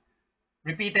 Alright?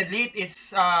 Repeatedly,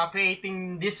 it's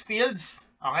creating these fields.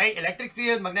 Okay? Electric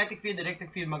field, magnetic field,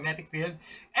 electric field, magnetic field.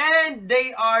 And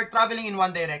they are traveling in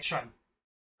one direction.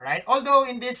 Right? Although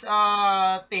in this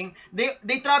thing,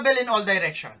 they travel in all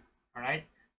direction. Alright?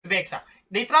 To be exact.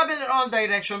 They travel in all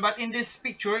direction, but in this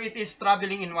picture, it is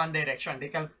traveling in one direction. They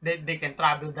can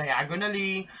travel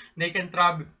diagonally. They can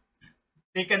travel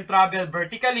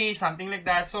vertically, something like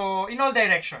that. So in all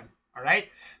direction. Alright?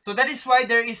 So that is why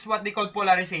there is what they call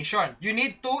polarization. You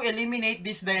need to eliminate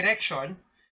this direction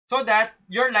so that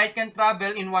your light can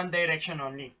travel in one direction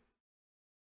only.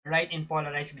 Right? In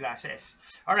polarized glasses.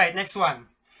 Alright, next one.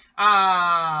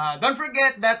 Don't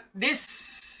forget that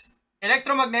this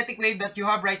electromagnetic wave that you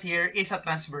have right here is a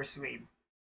transverse wave.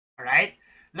 Alright?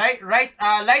 Light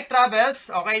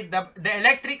travels, okay, the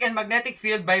electric and magnetic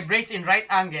field vibrates in right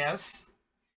angles.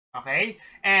 Okay?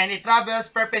 And it travels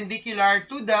perpendicular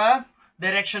to the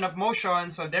direction of motion,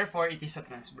 so therefore it is a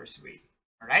transverse wave.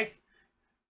 Alright?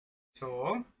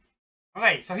 So,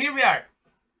 okay, so here we are.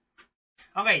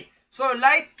 Okay, so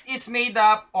light is made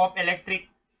up of electric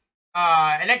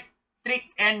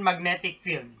and magnetic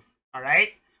field.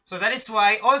 Alright? So that is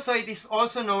why also it is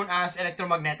also known as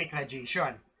electromagnetic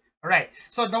radiation. Alright,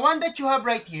 so the one that you have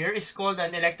right here is called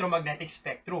an electromagnetic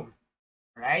spectrum.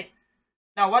 Alright?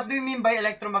 Now, what do you mean by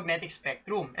electromagnetic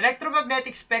spectrum?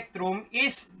 Electromagnetic spectrum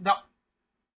is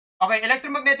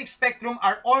electromagnetic spectrum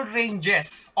are all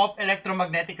ranges of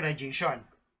electromagnetic radiation.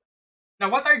 Now,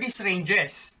 what are these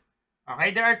ranges?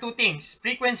 Okay, there are two things,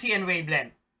 frequency and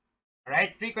wavelength.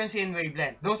 Alright, frequency and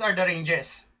wavelength. Those are the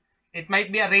ranges. It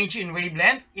might be a range in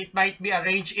wavelength. It might be a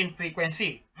range in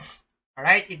frequency.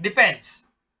 Alright, it depends.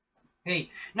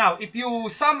 Okay, now if you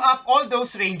sum up all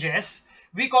those ranges,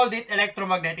 we called it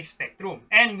electromagnetic spectrum.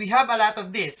 And we have a lot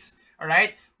of this.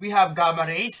 Alright, we have gamma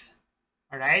rays.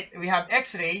 Alright? We have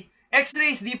X-ray.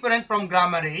 X-ray is different from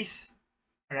gamma rays.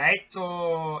 Alright?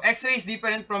 So, X-ray is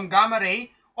different from gamma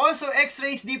ray. Also,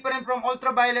 X-ray is different from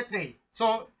ultraviolet ray.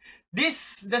 So, the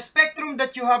spectrum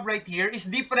that you have right here is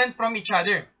different from each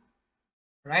other.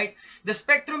 Right? The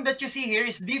spectrum that you see here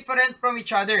is different from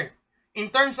each other in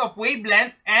terms of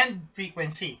wavelength and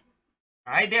frequency.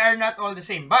 Right? They are not all the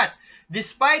same. But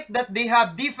despite that they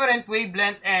have different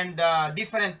wavelength and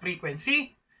different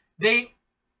frequency,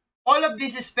 all of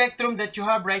this spectrum that you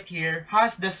have right here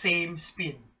has the same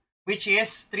speed, which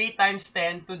is 3 times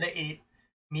 10 to the 8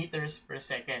 meters per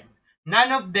second.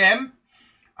 None of them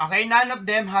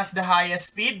has the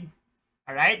highest speed.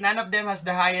 Alright? None of them has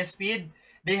the highest speed.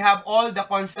 They have all the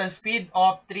constant speed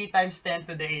of 3 times 10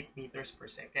 to the 8 meters per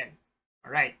second.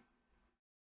 Alright.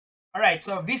 Alright,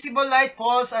 so visible light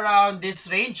falls around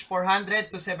this range,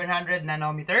 400 to 700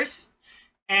 nanometers.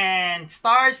 And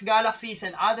stars, galaxies,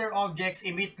 and other objects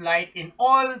emit light in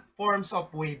all forms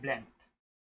of wavelength.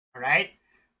 Alright?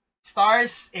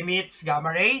 Stars emits gamma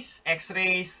rays,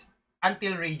 X-rays,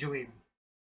 until radio wave.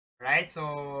 Right?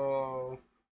 So,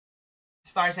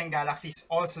 stars and galaxies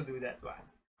also do that one.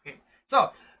 Okay.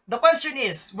 So, the question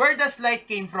is, where does light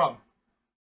came from?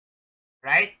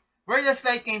 Right? Where does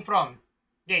light came from?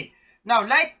 Okay. Now,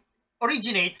 light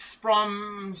originates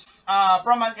from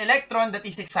an electron that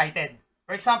is excited.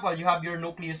 For example, you have your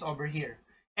nucleus over here.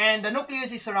 And the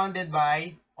nucleus is surrounded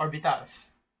by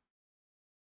orbitals.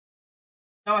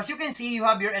 Now, as you can see, you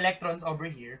have your electrons over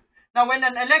here. Now, when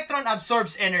an electron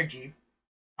absorbs energy,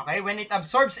 okay, when it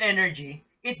absorbs energy,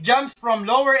 it jumps from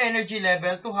lower energy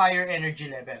level to higher energy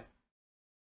level.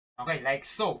 Okay, like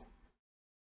so.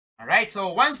 Alright,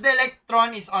 so once the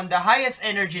electron is on the highest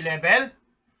energy level,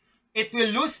 it will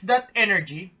lose that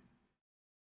energy.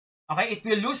 Okay, it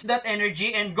will lose that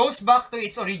energy and goes back to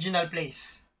its original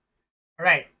place.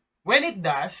 Alright, when it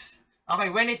does, okay,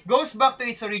 when it goes back to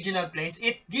its original place,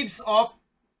 it gives off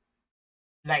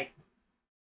light.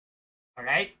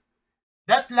 Alright?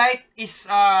 That light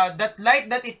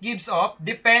that it gives off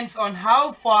depends on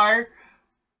how far,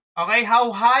 okay,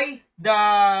 how high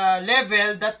the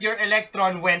level that your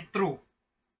electron went through.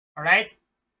 Alright?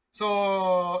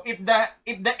 So if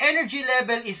the energy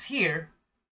level is here,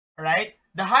 right?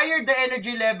 The higher the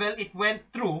energy level it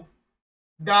went through,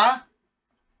 the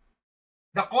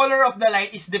color of the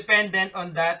light is dependent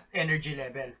on that energy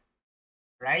level.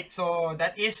 Right? So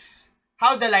that is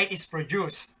how the light is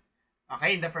produced.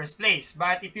 Okay, in the first place.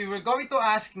 But if you were going to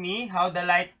ask me how the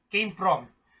light came from,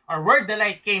 or where the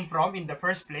light came from in the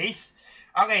first place,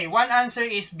 okay, one answer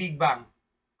is Big Bang.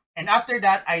 And after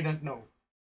that, I don't know.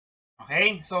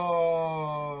 Okay,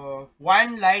 so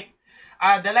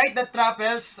the light that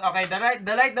travels, okay, the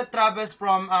light that travels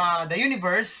from the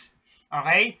universe,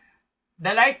 okay,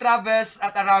 the light travels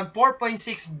at around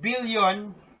 4.6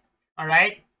 billion, all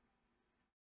right,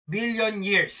 billion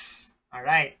years.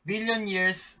 Alright, billion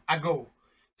years ago.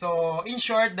 So, in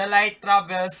short, the light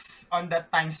travels on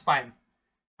that time span.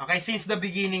 Okay, since the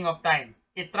beginning of time.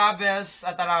 It travels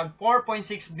at around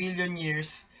 4.6 billion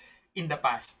years in the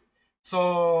past.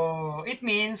 So, it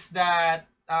means that,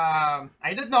 I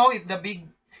don't know if the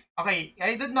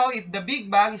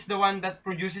Big Bang is the one that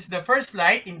produces the first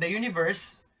light in the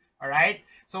universe. Alright,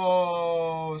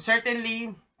 so,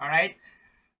 certainly, alright,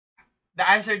 the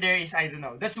answer there is I don't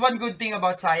know. That's one good thing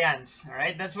about science.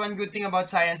 Alright? That's one good thing about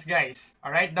science, guys.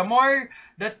 Alright? The more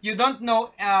that you don't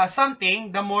know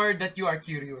something, the more that you are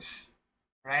curious.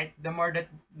 Right? The more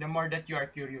that you are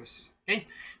curious. Okay?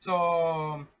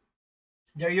 So,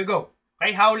 there you go.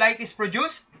 Okay? How light is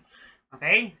produced?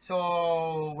 Okay?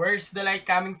 So, where's the light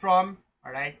coming from?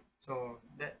 Alright? So,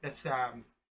 that's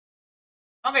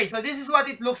okay, so this is what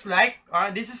it looks like.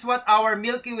 This is what our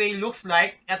Milky Way looks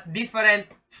like at different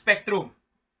spectrum.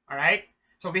 Alright?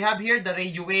 So we have here the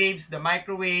radio waves, the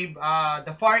microwave,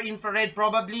 the far infrared.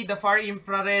 Probably the far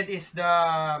infrared is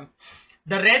the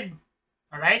red.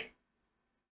 Alright?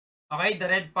 Okay, the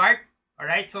red part.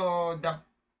 Alright, so the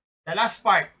last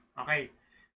part. Okay.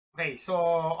 Okay, so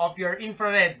of your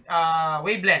infrared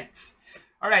wavelengths.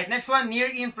 Alright, next one, near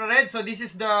infrared. So this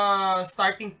is the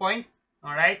starting point.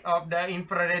 Alright, of the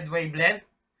infrared wavelength.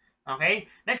 Okay,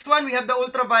 next one, we have the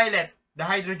ultraviolet, the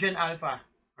hydrogen alpha.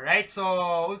 Alright,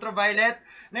 so ultraviolet.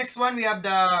 Next one, we have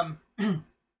the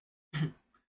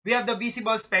we have the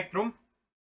visible spectrum.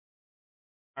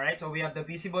 Alright, so we have the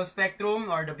visible spectrum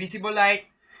or the visible light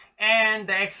and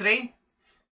the X-ray.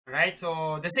 Alright,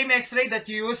 so the same X-ray that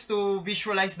you use to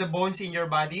visualize the bones in your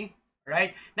body.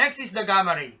 Right, next is the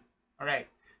gamma ray. Alright,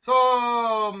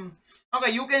 so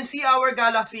okay, you can see our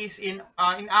galaxies in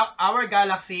our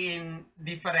galaxy in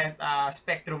different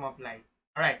spectrum of light.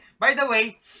 All right. By the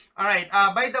way, all right.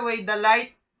 By the way, the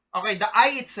light, okay, the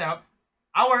eye itself,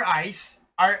 our eyes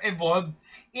are evolved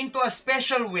into a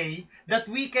special way that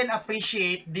we can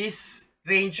appreciate this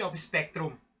range of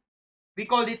spectrum. We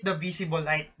call it the visible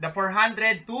light, the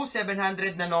 400 to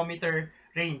 700 nanometer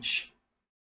range.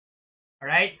 All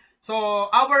right. So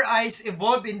our eyes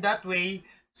evolve in that way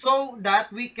so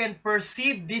that we can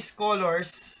perceive these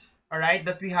colors, all right,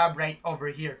 that we have right over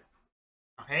here.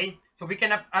 Okay? So we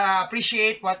can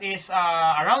appreciate what is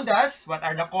around us, what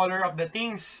are the color of the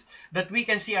things that we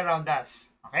can see around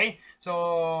us. Okay?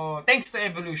 So thanks to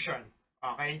evolution.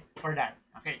 Okay? For that.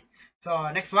 Okay. So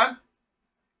next one.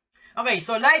 Okay,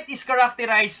 so light is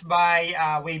characterized by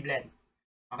wavelength.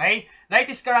 Okay? Light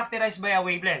is characterized by a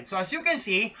wavelength. So as you can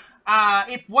see,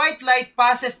 if white light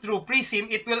passes through prism,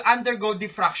 it will undergo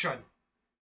diffraction.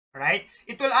 Right?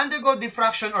 It will undergo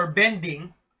diffraction or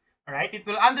bending. Alright, it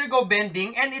will undergo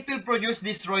bending and it will produce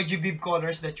these Roy G. Biv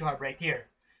colors that you have right here.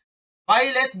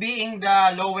 Violet being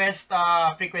the lowest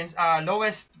frequency,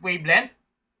 lowest wavelength.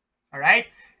 Alright,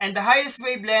 and the highest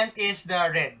wavelength is the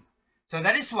red. So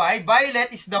that is why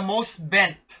violet is the most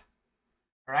bent.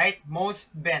 Alright,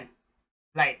 most bent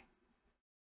light.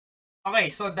 Okay,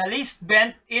 so the least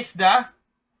bent is the,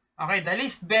 the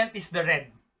least bent is the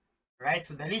red. Right,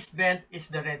 so the least bent is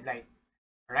the red light.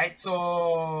 Right,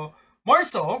 so more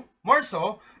so,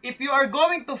 if you are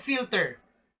going to filter,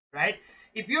 right?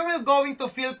 If you are going to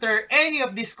filter any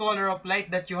of this color of light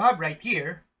that you have right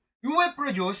here, you will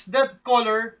produce that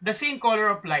color, the same color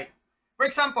of light. For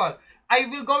example, I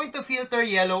will going to filter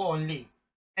yellow only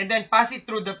and then pass it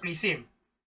through the prism.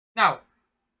 Now,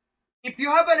 if you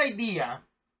have an idea,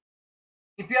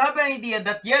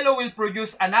 that yellow will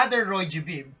produce another Roy G.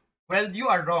 Biv, well, you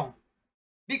are wrong.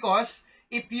 Because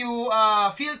if you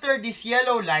filter this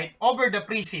yellow light over the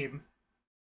prism,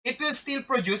 it will still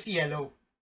produce yellow.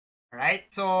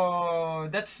 Alright, so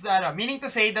that's meaning to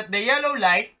say that the yellow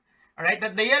light, alright,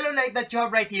 that the yellow light that you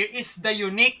have right here is the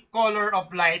unique color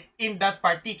of light in that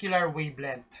particular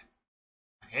wavelength.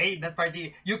 Okay, that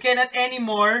party you cannot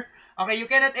anymore, you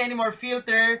cannot anymore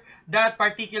filter that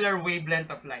particular wavelength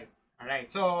of light.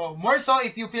 Alright, so more so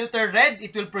if you filter red,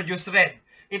 it will produce red.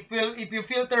 If you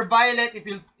filter violet,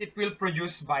 it will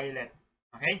produce violet.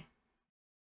 Okay?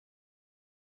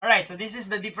 Alright, so this is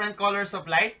the different colors of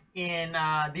light in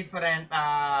different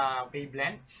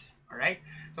wavelengths. Alright,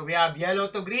 so we have yellow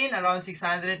to green around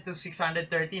 600 to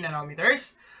 630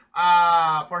 nanometers.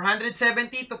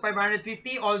 470 to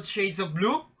 550, all shades of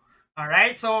blue.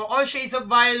 Alright, so all shades of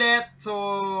violet.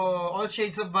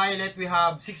 We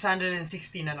have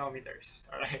 660 nanometers.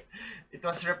 Alright, it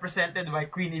was represented by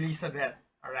Queen Elizabeth.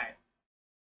 Alright.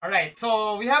 Alright,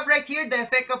 so we have right here the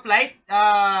effect of light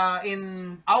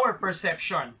in our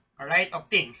perception, alright, of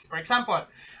things. For example,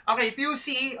 if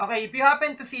you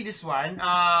happen to see this one,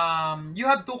 you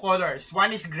have two colors.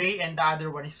 One is gray and the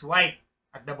other one is white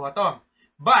at the bottom.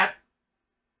 But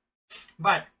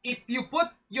if you put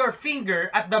your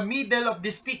finger at the middle of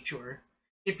this picture,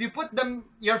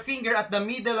 your finger at the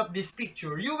middle of this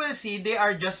picture, you will see they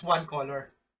are just one color,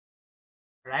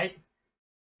 right?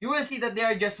 You will see that they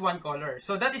are just one color.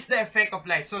 So that is the effect of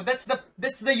light. So that's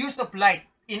the use of light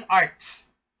in arts.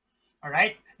 All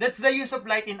right? That's the use of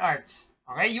light in arts.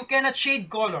 Okay? You cannot shade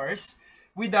colors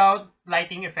without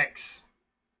lighting effects.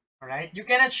 All right? You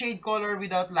cannot shade color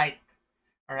without light.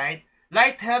 All right?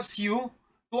 Light helps you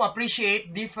to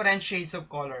appreciate different shades of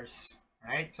colors.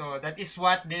 All right? So that is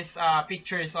what this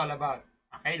picture is all about.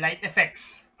 Okay? Light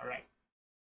effects. All right.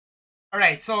 All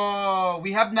right. So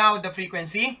we have now the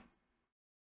frequency.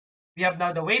 We have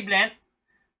now the wavelength,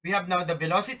 we have now the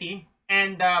velocity,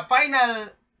 and the final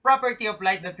property of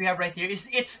light that we have right here is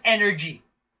its energy.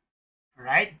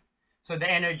 Right? So the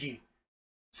energy.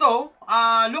 So,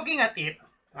 looking at it,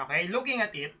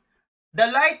 the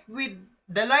light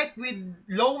with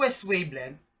lowest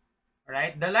wavelength,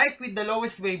 right? The light with the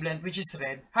lowest wavelength, which is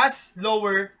red, has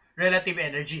lower relative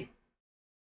energy.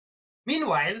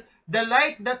 Meanwhile, the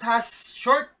light that has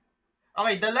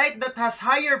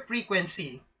higher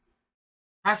frequency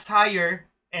has higher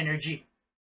energy.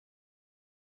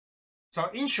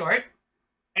 So in short,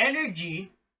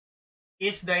 energy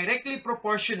is directly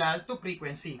proportional to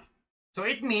frequency. So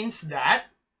it means that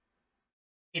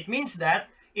if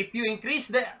you increase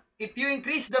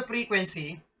the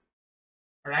frequency,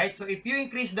 right? So if you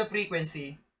increase the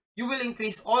frequency, you will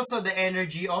increase also the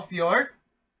energy of your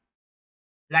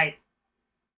light,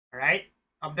 right?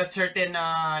 Of that certain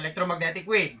electromagnetic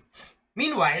wave.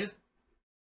 Meanwhile,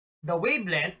 the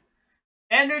wavelength,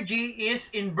 energy is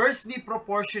inversely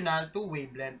proportional to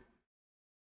wavelength.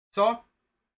 So,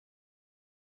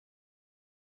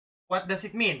 what does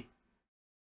it mean?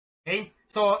 Okay?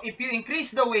 So if you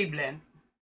increase the wavelength,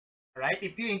 right?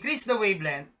 If you increase the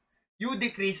wavelength, you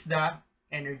decrease the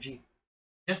energy.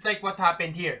 Just like what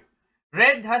happened here.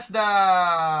 Red has the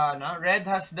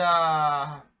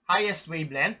highest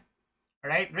wavelength,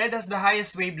 right? Red has the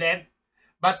highest wavelength,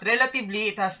 but relatively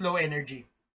it has low energy,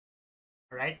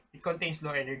 right? It contains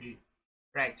low energy,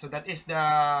 right? So that is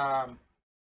the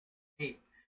okay.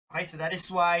 Okay, so that is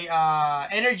why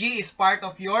energy is part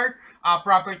of your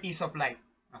properties of light.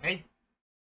 Okay.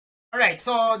 All right.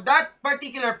 So that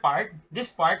particular part, this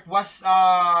part was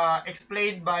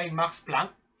explained by Max Planck.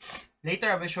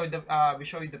 Later, I will show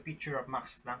you the picture of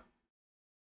Max Planck,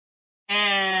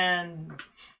 and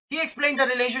he explained the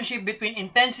relationship between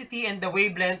intensity and the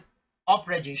wavelength of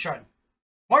radiation.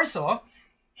 More so,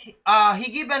 he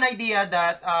gave an idea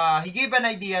that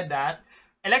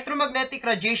electromagnetic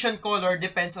radiation color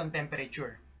depends on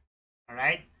temperature. All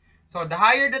right. So the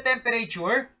higher the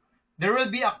temperature, there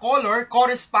will be a color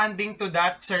corresponding to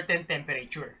that certain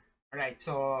temperature. All right.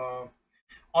 So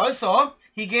also,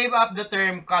 he gave up the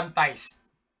term quantized.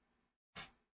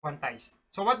 Quantized.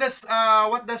 So what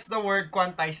does the word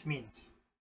quantized means?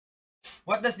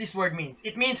 What does this word means?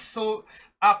 It means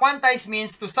quantize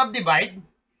means to subdivide,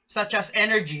 such as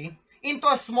energy, into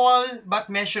a small but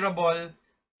measurable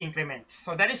increments.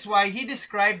 So that is why he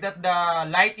described that the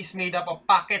light is made up of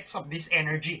packets of this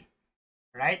energy,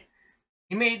 right?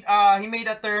 He made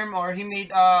a term, or he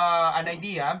made an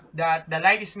idea that the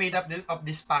light is made up of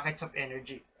these packets of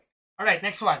energy. All right,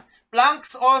 next one.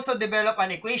 Planck's also developed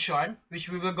an equation, which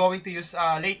we will going to use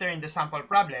later in the sample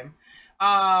problem.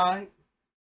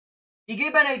 He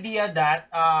gave an idea that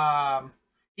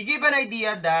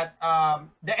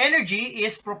the energy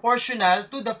is proportional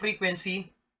to the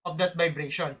frequency of that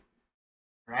vibration,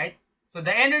 right? So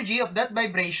the energy of that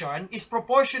vibration is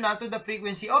proportional to the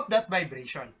frequency of that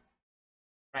vibration,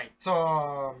 right?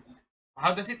 So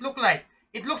how does it look like?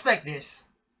 It looks like this,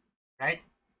 right?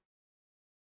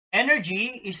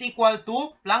 Energy is equal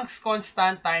to Planck's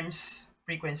constant times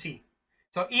frequency.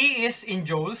 So E is in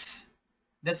joules.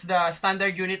 That's the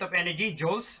standard unit of energy,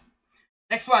 joules.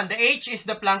 Next one, the H is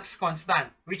the Planck's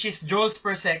constant, which is joules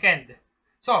per second.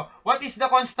 So, what is the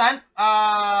constant?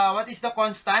 What is the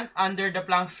constant under the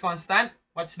Planck's constant?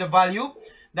 What's the value?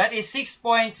 That is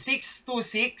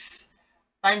 6.626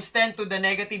 times 10 to the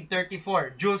negative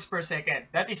 34 joules per second.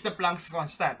 That is the Planck's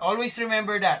constant. Always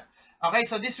remember that. Okay,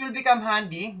 so this will become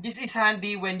handy. This is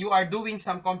handy when you are doing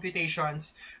some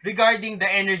computations regarding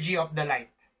the energy of the light.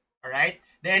 Alright?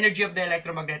 The energy of the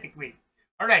electromagnetic wave.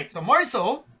 Alright, so more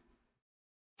so,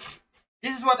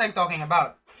 this is what I'm talking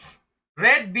about.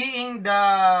 Red being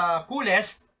the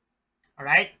coolest,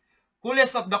 alright?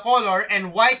 Coolest of the color,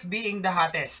 and white being the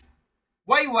hottest.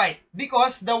 Why white?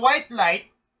 Because the white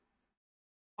light,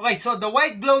 okay, so the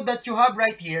white glow that you have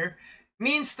right here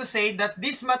means to say that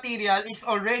this material is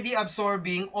already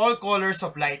absorbing all colors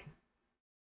of light.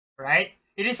 Right?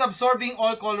 It is absorbing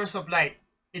all colors of light.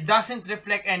 It doesn't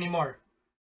reflect anymore.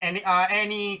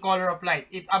 Any color of light.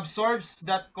 It absorbs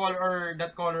that color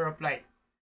of light.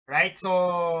 Right?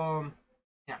 So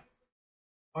yeah.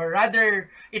 Or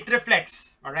rather, it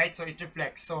reflects. Alright? So it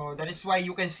reflects. So that is why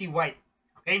you can see white.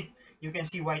 Okay? You can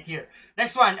see white here.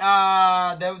 Next one.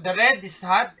 The red is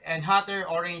hot and hotter,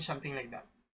 orange, something like that.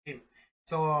 Okay.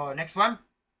 So next one.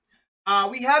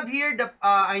 We have here the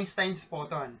Einstein's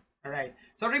photon. Alright.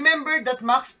 So remember that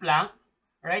Max Planck,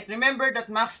 right? Remember that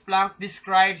Max Planck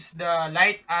describes the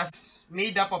light as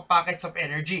made up of packets of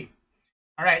energy.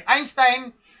 Alright.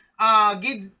 Einstein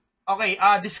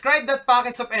described that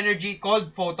packets of energy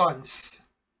called photons.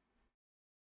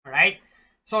 Alright.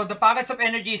 So the packets of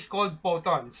energy is called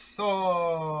photons.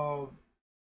 So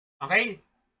okay.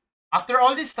 After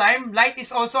all this time, light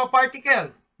is also a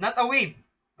particle, not a wave.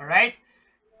 Alright.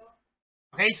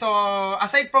 Okay, so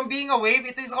aside from being a wave,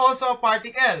 it is also a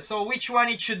particle. So which one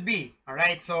it should be?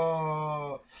 Alright,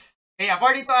 so okay,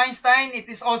 according to Einstein, it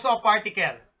is also a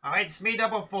particle. Alright, it's made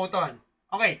up of photon.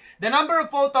 Okay, the number of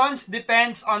photons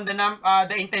depends on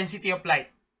the intensity of light.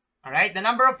 Alright, the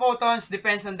number of photons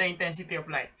depends on the intensity of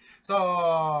light.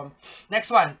 So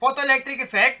next one, photoelectric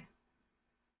effect.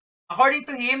 According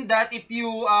to him, that if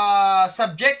you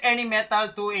subject any metal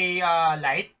to a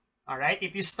light, alright,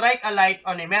 if you strike a light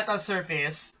on a metal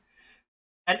surface,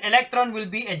 an electron will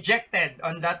be ejected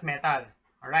on that metal.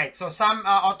 Alright, so some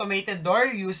automated door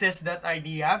uses that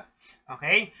idea.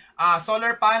 Okay,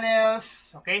 solar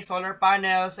panels, okay, solar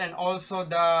panels, and also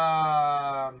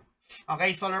the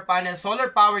solar panel, solar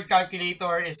powered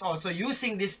calculator is also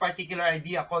using this particular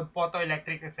idea called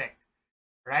photoelectric effect.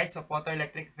 Right, so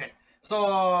photoelectric effect.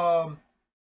 So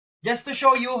just to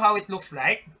show you how it looks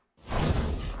like.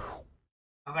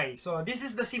 Okay, so this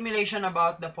is the simulation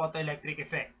about the photoelectric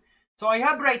effect. So I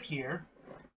have right here,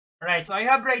 right? So I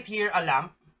have right here a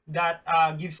lamp that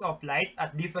gives off light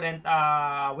at different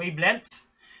wavelengths.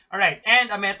 All right, and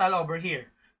a metal over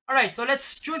here. All right, so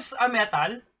let's choose a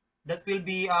metal that will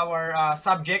be our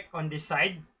subject on this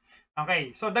side.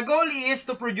 Okay, so the goal is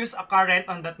to produce a current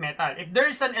on that metal. If there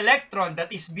is an electron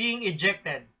that is being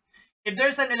ejected,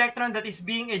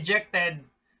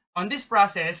 on this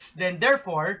process, then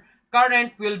therefore,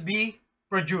 current will be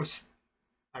produced.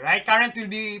 All right, current will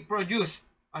be produced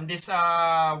on this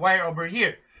wire over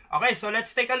here. Okay, so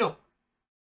let's take a look.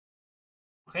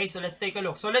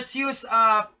 So let's use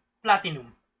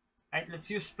platinum. Right,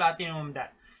 let's use platinum on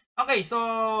that. Okay,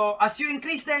 so as you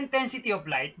increase the intensity of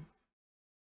light,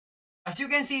 as you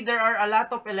can see, there are a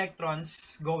lot of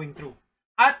electrons going through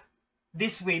at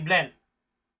this wavelength.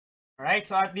 All right,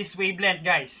 so at this wavelength,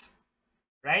 guys.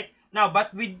 Right now,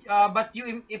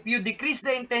 if you decrease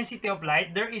the intensity of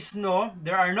light, there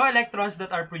are no electrons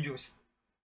that are produced.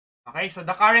 Okay, so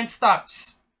the current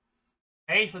stops.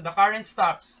 Okay, so the current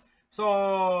stops.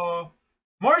 So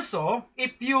more so,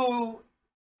 if you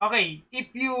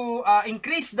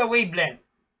increase the wavelength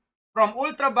from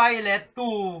ultraviolet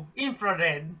to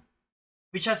infrared,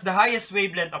 which has the highest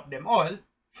wavelength of them all,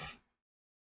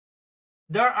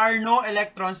 there are no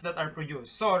electrons that are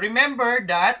produced. So remember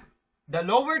that the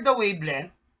lower the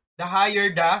wavelength, the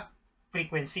higher the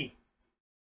frequency.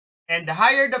 And the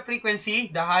higher the frequency,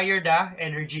 the higher the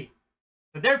energy.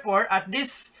 So therefore, at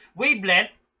this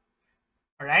wavelength,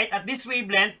 alright, at this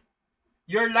wavelength,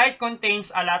 your light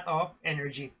contains a lot of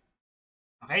energy.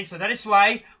 Okay, so that is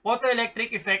why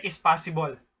photoelectric effect is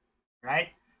possible.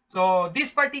 Right? So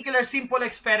this particular simple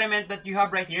experiment that you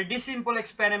have right here,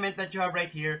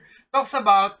 talks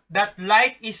about that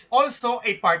light is also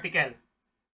a particle.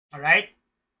 Alright?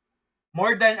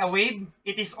 More than a wave,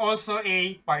 it is also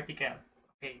a particle.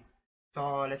 Okay.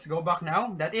 So let's go back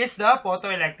now. That is the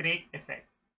photoelectric effect.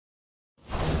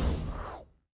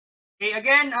 Okay,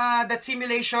 again, that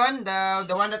simulation,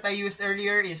 the one that I used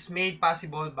earlier, is made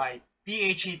possible by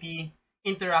PHET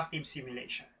interactive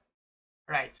simulation.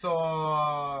 Right,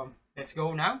 so let's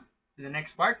go now to the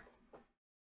next part.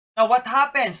 Now, what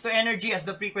happens to energy as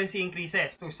the frequency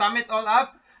increases? To sum it all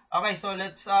up, okay, so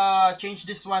let's change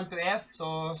this one to F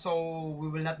so we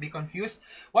will not be confused.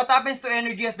 What happens to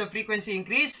energy as the frequency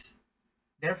increase?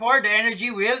 Therefore, the energy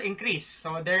will increase.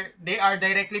 So they are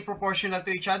directly proportional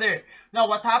to each other. Now,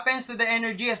 what happens to the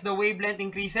energy as the wavelength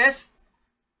increases?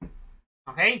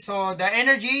 Okay, so the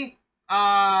energy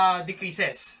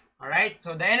decreases. Alright,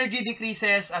 so the energy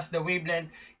decreases as the wavelength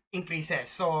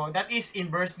increases. So that is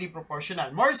inversely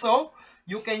proportional. More so,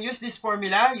 you can use this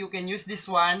formula, you can use this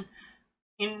one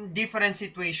in different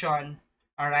situation.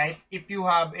 Alright, if you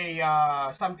have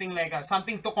a something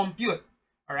to compute,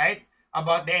 alright,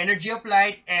 about the energy of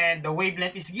light and the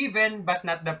wavelength is given but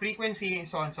not the frequency, and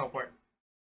so on and so forth.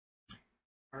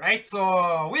 Alright,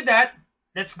 so with that,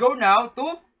 let's go now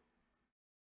to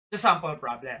the sample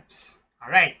problems.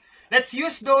 Alright, let's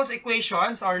use those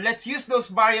equations, or let's use those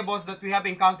variables that we have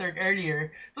encountered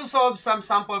earlier to solve some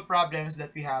sample problems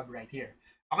that we have right here.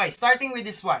 Okay, starting with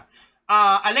this one.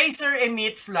 A laser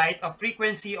emits light of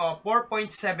frequency of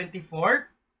 4.74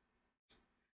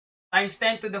 times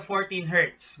 10 to the 14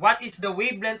 hertz. What is the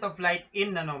wavelength of light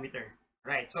in nanometer?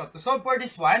 Right, so to solve for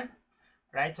this one,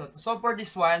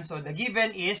 so the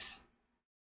given is,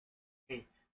 we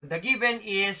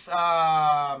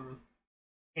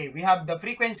have the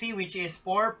frequency, which is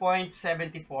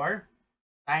 4.74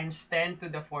 times 10 to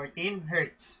the 14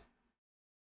 hertz.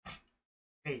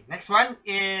 Okay, next one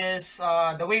is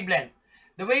the wavelength.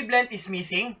 The wavelength is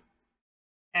missing,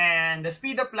 and the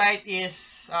speed of light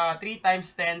is 3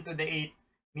 times 10 to the 8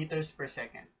 meters per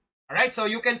second. Alright, so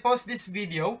you can pause this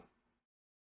video.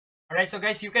 Alright, so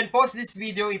guys, you can pause this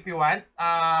video if you want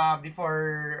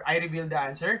before I reveal the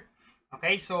answer.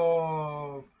 Okay,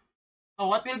 so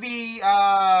what will be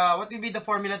the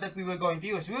formula that we will going to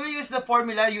use? We will use the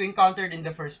formula you encountered in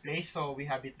the first place. So we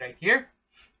have it right here,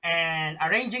 and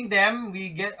arranging them,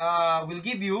 will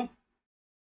give you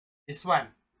this one.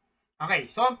 Okay,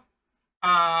 so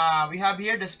we have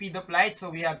here the speed of light. So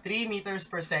we have 3 meters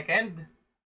per second,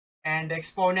 and the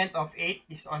exponent of 8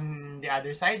 is on the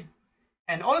other side,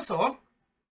 and also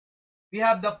we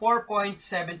have the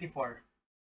 4.74.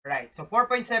 Right, so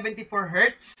 4.74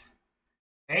 hertz.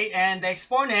 Okay, and the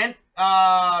exponent,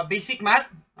 basic math.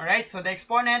 All right, so the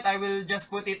exponent, I will just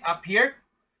put it up here.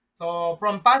 So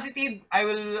from positive, I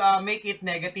will make it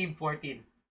negative 14.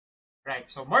 Right,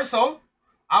 so more so,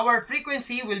 our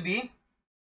frequency will be,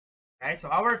 right, so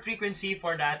our frequency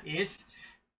for that is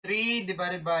 3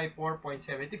 divided by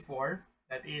 4.74.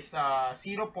 That is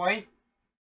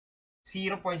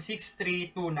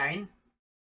 0.6329.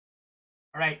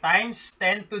 Alright, times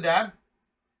 10 to the,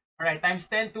 alright, times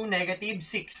 10 to negative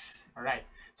 6. Alright.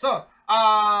 So,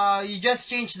 you just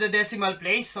change the decimal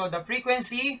place. So, the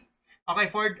frequency, okay,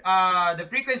 for the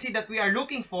frequency that we are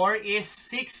looking for is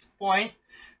 6.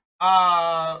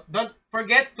 Don't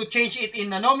forget to change it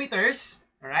in nanometers.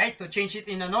 Alright, to change it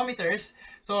in nanometers.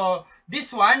 So,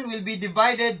 this one will be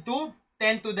divided to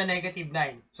 10 to the negative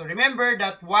 9. So, remember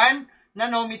that 1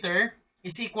 nanometer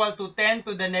is equal to 10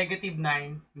 to the negative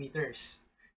 9 meters.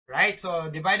 Right? So,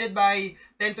 divided by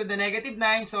 10 to the negative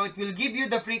 9. So, it will give you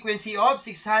the frequency of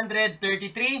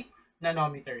 633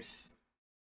 nanometers.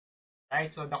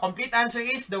 Right? So, the complete answer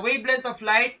is the wavelength of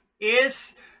light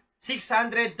is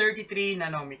 633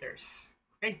 nanometers.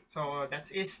 Okay? So,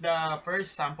 that is the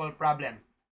first sample problem.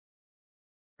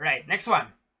 Right. Next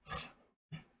one.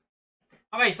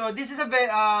 Okay, so this is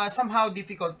a somehow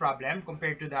difficult problem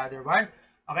compared to the other one.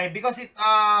 Okay, because it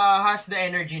has the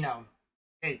energy now.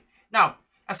 Okay, now,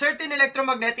 a certain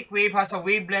electromagnetic wave has a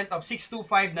wavelength of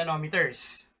 625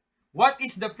 nanometers. What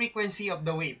is the frequency of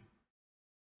the wave?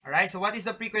 Alright, so what is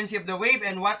the frequency of the wave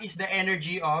and what is the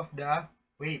energy of the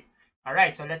wave?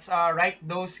 Alright, so let's write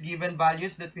those given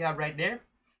values that we have right there.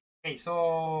 Okay,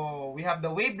 so we have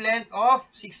the wavelength of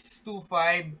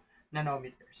 625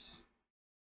 nanometers.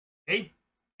 Okay,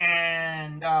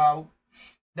 and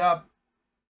the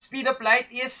speed of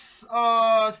light is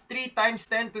 3 times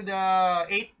 10 to the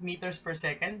 8 meters per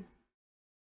second.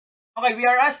 Okay, we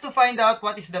are asked to find out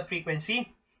what is the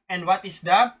frequency and what is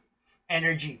the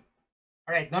energy.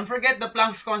 Alright, don't forget the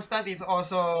Planck's constant is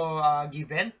also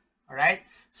given. Alright,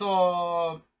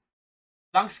 so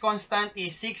Planck's constant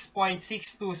is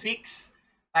 6.626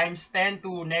 times 10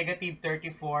 to negative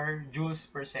 34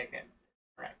 joules per second.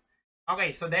 Alright.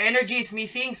 Okay, so the energy is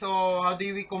missing. So how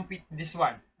do we compute this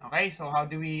one? Okay, so how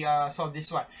do we solve this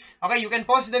one? Okay, you can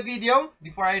pause the video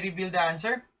before I reveal the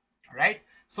answer. Alright,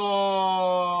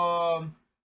 so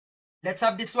let's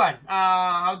have this one.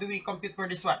 How do we compute for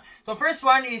this one? So first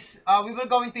one is we will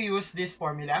going to use this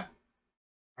formula.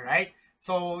 Alright,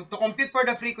 so to compute for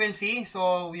the frequency,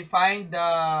 so we find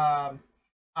the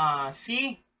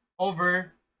C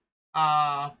over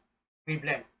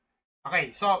wavelength.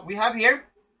 Okay, so we have here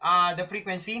the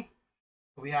frequency.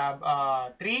 We have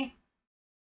 3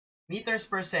 meters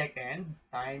per second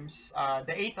times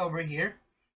the 8 over here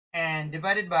and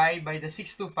divided by the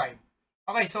 625.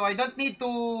 Okay, so I don't need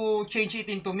to change it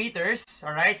into meters.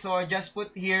 Alright, so I just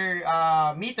put here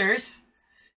meters,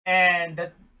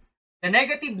 and the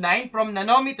negative 9 from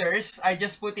nanometers, I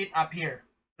just put it up here,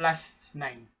 plus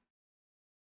 9.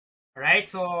 Alright,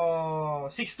 so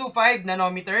 625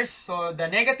 nanometers. So the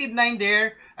negative 9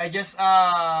 there, I just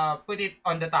put it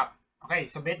on the top. Okay,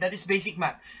 so that is basic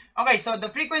math. Okay, so the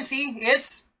frequency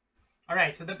is,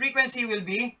 alright, so the frequency will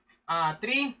be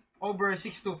 3 over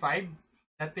 625.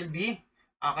 That will be,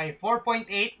 okay,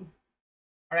 4.8.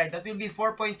 Alright, that will be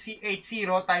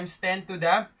 4.80 times 10 to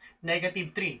the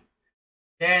negative 3.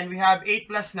 Then we have 8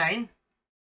 plus 9.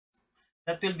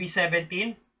 That will be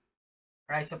 17.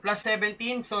 Alright, so plus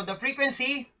 17. So the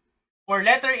frequency for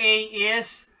letter A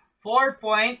is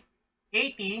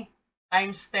 4.80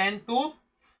 times 10 to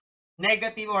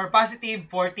negative or positive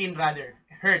 14 rather,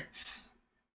 hertz.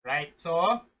 Right,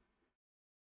 so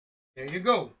there you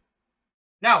go.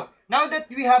 Now that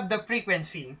we have the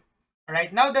frequency,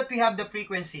 alright, now that we have the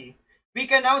frequency, we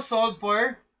can now solve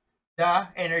for the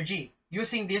energy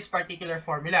using this particular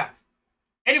formula.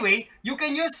 Anyway, you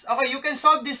can use, okay, you can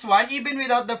solve this one even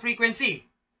without the frequency.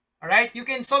 Alright, you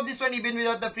can solve this one even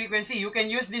without the frequency. You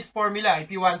can use this formula if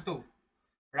you want to.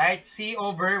 Right, C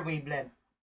over wavelength.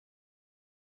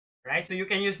 Right, so you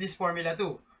can use this formula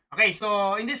too. Okay,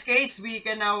 so in this case, we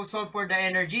can now solve for the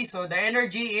energy. So the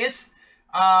energy is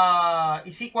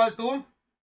equal to,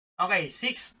 okay,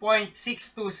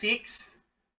 6.626,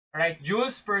 right,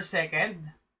 joules per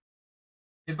second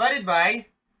divided by,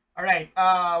 all right,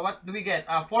 what do we get?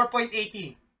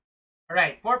 4.80. All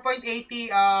right, 4.80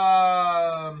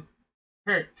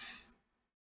 hertz.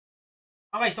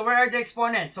 Okay, so where are the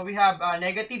exponents? So we have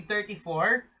negative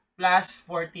 34 plus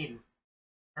 14.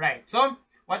 All right, so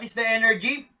what is the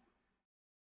energy?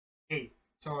 Okay,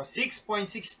 so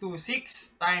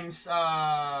 6.626 times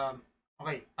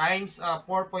okay, times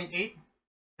 4.8,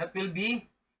 that will be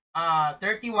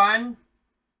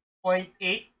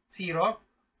 31.80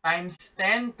 times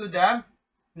 10 to the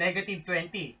negative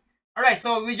 20. All right,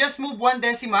 so we just move one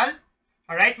decimal.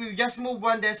 All right, we just move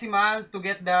one decimal to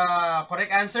get the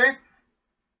correct answer.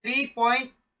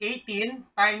 3.18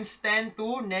 times 10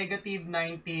 to negative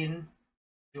 19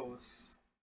 joules.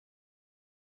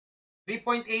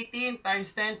 3.18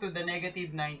 times 10 to the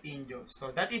negative 19 joules. So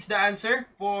that is the answer.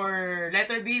 For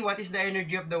letter B, what is the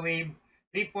energy of the wave?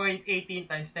 3.18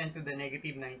 times 10 to the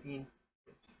negative 19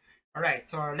 joules. Alright,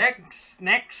 so next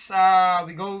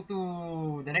we go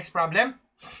to the next problem.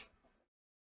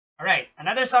 Alright,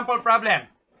 another sample problem.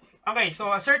 Okay,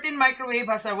 so a certain microwave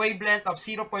has a wavelength of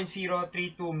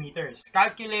 0.032 meters.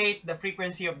 Calculate the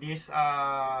frequency of this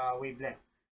wavelength.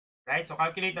 Right? So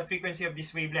calculate the frequency of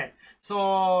this wavelength.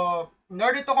 So in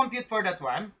order to compute for that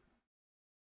one,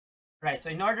 right? So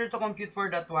in order to compute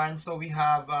for that one, so we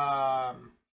have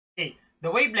okay, the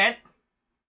wavelength.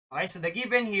 Okay, so the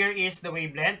given here is the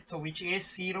wavelength, so which is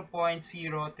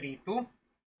 0.032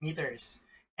 meters.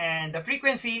 And the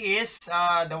frequency is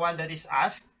the one that is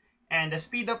asked. And the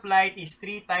speed of light is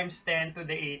 3 times 10 to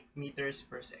the 8 meters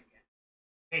per second.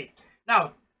 Okay.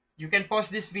 Now, you can pause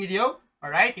this video,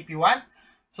 alright, if you want.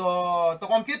 So, to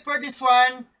compute for this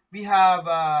one, we have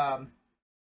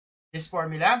this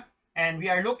formula. And we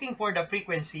are looking for the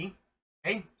frequency.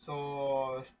 Okay.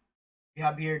 So, we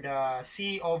have here the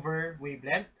C over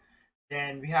wavelength.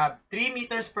 Then, we have 3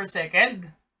 meters per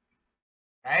second.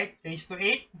 Right? Raised to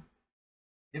 8.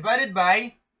 Divided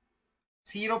by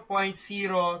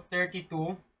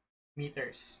 0.032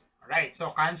 meters. Alright, so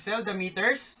cancel the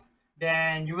meters.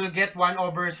 Then you will get 1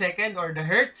 over second or the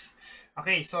hertz.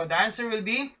 Okay, so the answer will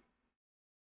be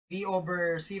 3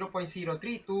 over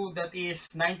 0.032, that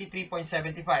is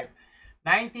 93.75.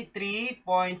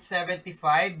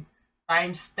 93.75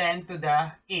 times 10 to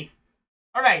the 8.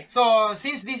 Alright, so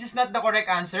since this is not the correct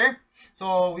answer,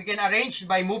 so we can arrange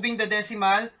by moving the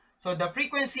decimal. So the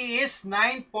frequency is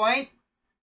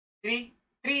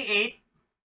 9.338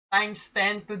 times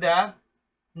 10 to the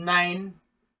 9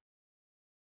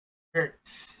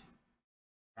 hertz.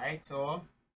 Right? So,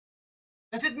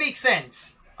 does it make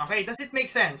sense? Okay, does it make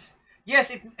sense? Yes,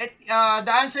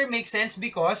 the answer makes sense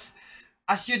because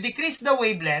as you decrease the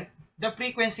wavelength, the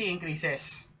frequency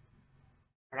increases.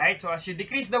 Alright, so as you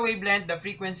decrease the wavelength, the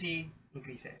frequency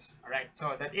increases. Alright,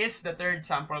 so that is the third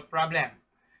sample problem.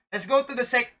 Let's go to the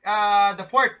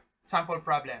fourth sample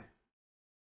problem.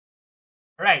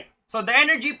 Alright, so the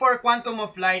energy for quantum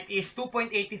of light is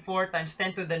 2.84 times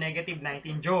 10 to the negative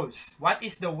 19 joules. What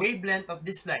is the wavelength of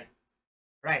this light?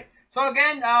 Right. So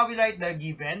again, we write the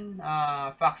given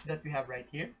facts that we have right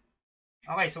here.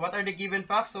 Okay, so what are the given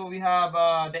facts? So we have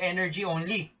the energy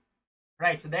only.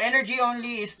 Right, so the energy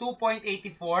only is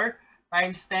 2.84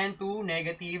 times 10 to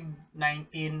negative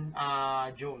 19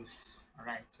 joules.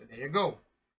 Alright, so there you go.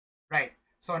 Right,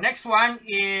 so next one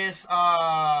is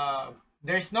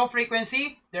there's no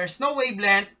frequency, there's no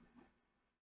wavelength.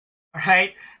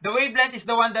 Alright, the wavelength is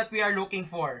the one that we are looking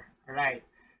for. Alright,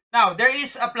 now there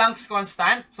is a Planck's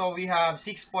constant, so we have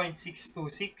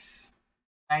 6.626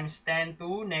 times 10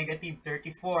 to negative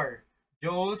 34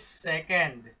 joules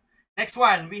second. Next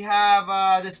one, we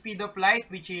have the speed of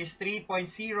light, which is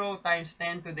 3.0 times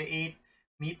 10 to the 8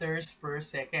 meters per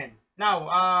second.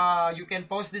 Now, you can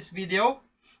pause this video.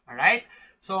 Alright,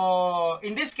 so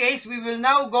in this case, we will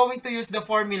now going to use the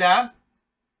formula.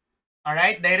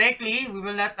 Alright, directly. We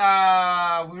will not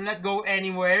go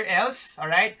anywhere else.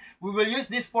 Alright, we will use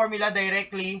this formula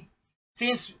directly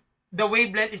since the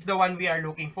wavelength is the one we are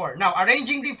looking for. Now,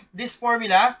 arranging this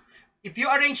formula, if you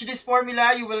arrange this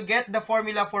formula, you will get the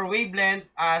formula for wavelength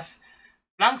as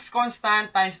Planck's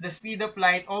constant times the speed of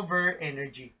light over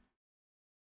energy.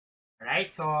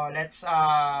 Alright, so let's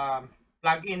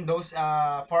plug in those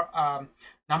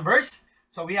numbers.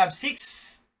 So we have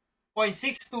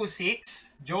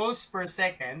 6.626 joules per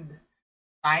second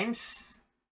times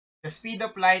the speed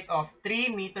of light of 3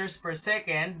 meters per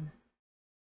second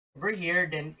over here,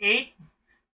 then 8,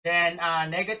 then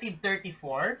negative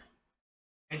 34.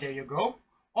 Okay, there you go.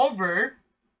 Over,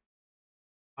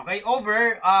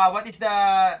 what is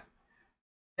the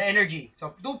energy?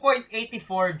 So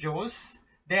 2.84 joules.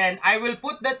 Then I will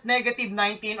put that negative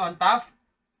 19 on top.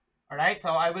 Alright,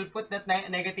 so I will put that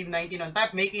negative 19 on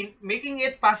top, making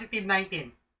it positive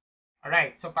 19.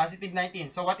 Alright, so positive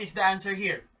 19. So what is the answer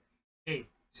here? Okay,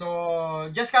 so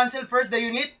just cancel first the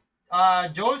unit.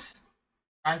 Joules,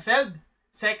 cancelled.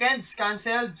 Seconds,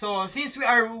 cancelled. So since we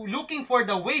are looking for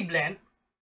the wavelength,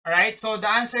 alright, so the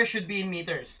answer should be in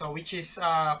meters, so which is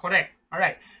correct.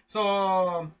 Alright,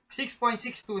 so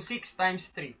 6.626 times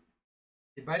 3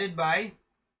 divided by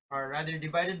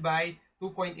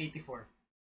 2.84.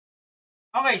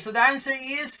 Okay, so the answer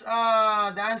is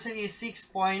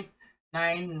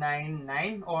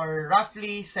 6.999 or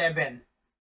roughly 7.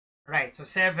 Right, so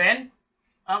 7.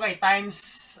 Okay,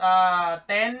 times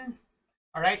 10.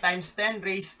 Alright, times 10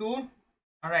 raised to.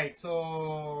 Alright,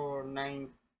 so 9.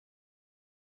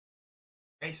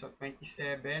 Okay, so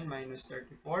 27 minus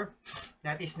 34,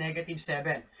 that is negative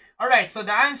 7. Alright, so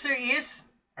the answer is,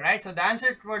 alright, so the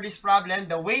answer for this problem,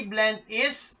 the wavelength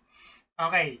is,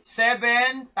 okay,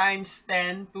 7 times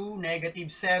 10 to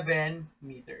negative 7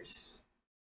 meters.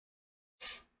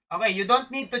 Okay, you don't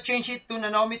need to change it to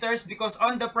nanometers because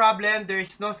on the problem, there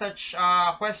is no such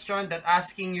question that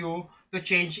asking you to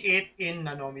change it in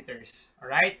nanometers.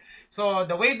 Alright? So,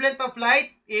 the wavelength of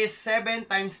light is 7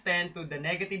 times 10 to the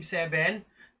negative 7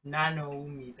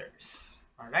 nanometers.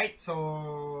 Alright?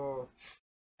 So,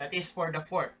 that is for the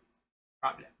fourth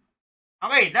problem.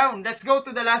 Okay, now, let's go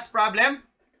to the last problem.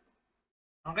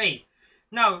 Okay.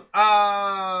 Now,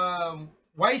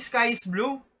 why sky is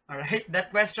blue? Alright,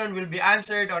 that question will be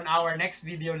answered on our next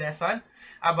video lesson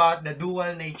about the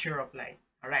dual nature of light.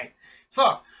 Alright,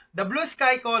 so the blue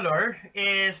sky color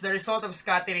is the result of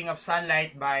scattering of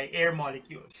sunlight by air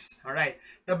molecules. Alright,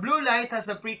 the blue light has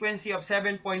a frequency of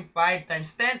 7.5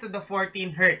 times 10 to the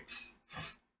 14 hertz.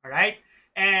 Alright,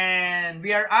 and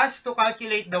we are asked to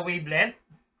calculate the wavelength.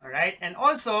 Alright, and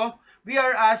also we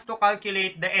are asked to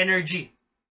calculate the energy.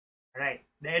 Alright,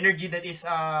 the energy that is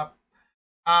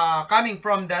coming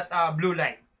from that blue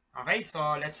light. Okay,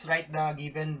 so let's write the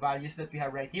given values that we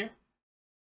have right here.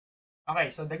 Okay,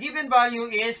 so the given value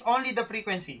is only the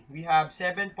frequency. We have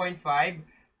 7.5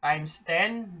 times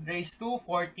 10 raised to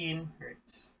 14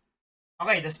 hertz.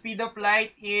 Okay, the speed of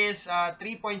light is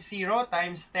 3.0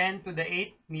 times 10 to the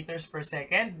 8 meters per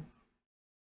second.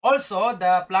 Also,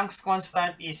 the Planck's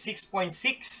constant is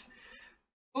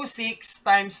 6.626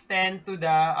 times 10 to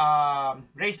the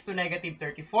raised to negative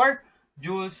 34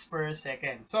 joules per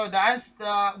second. So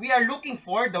we are looking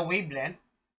for the wavelength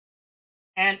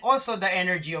and also the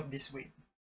energy of this wave.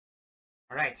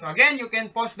 Alright, so again, you can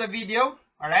pause the video.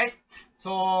 Alright,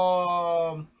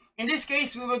 so in this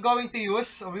case, we will going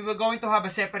to have a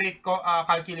separate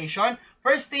calculation.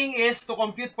 First thing is to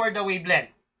compute for the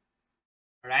wavelength.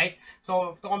 Alright,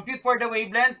 so to compute for the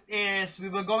wavelength is we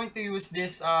will going to use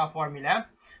this formula.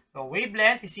 So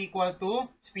wavelength is equal to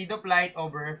speed of light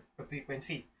over the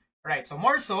frequency. Right, so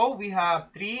more so, we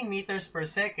have 3 meters per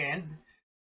second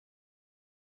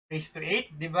raised to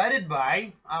 8 divided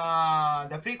by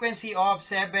the frequency of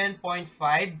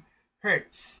 7.5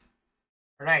 hertz.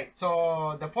 Right,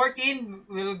 so the 14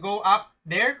 will go up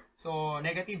there, so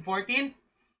negative 14.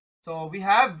 So we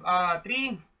have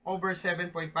 3 over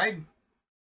 7.5,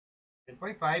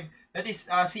 that is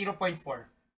 0.4.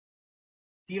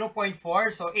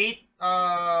 0.4, so 8,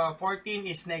 14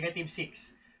 is negative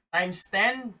 6 times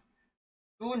 10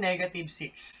 to negative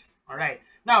 6. Alright.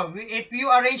 Now, if you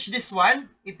arrange this one,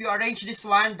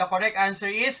 the correct answer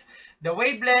is the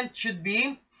wavelength should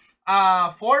be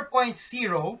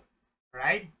 4.0,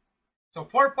 right? So,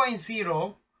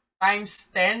 4.0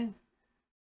 times 10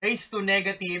 raised to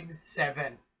negative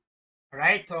 7.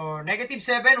 Alright, so negative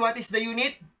 7, what is the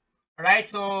unit? Alright,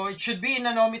 so it should be in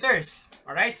nanometers.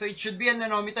 Alright, so it should be in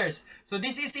nanometers. So,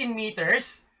 this is in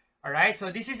meters. Alright, so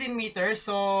this is in meters,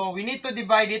 so we need to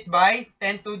divide it by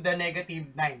 10 to the negative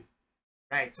 9.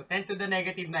 Right, so 10 to the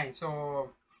negative 9.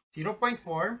 So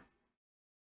 0.4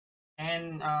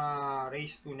 and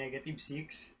raised to negative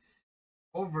 6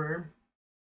 over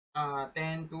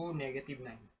 10 to negative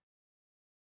 9.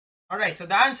 Alright, so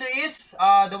the answer is,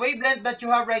 the wavelength that you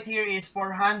have right here is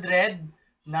 400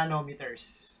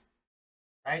 nanometers.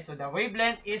 Right, so the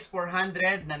wavelength is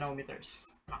 400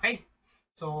 nanometers. Okay?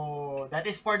 So, that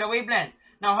is for the wavelength.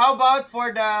 Now, how about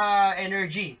for the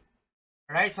energy?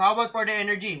 Alright, so how about for the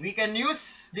energy? We can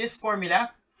use this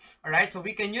formula. Alright, so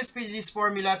we can use this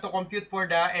formula to compute for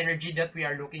the energy that we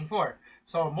are looking for.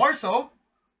 So, more so,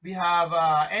 we have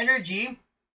energy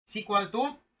is equal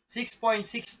to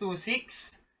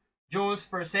 6.626 joules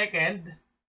per second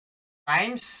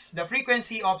times the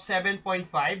frequency of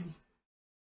 7.5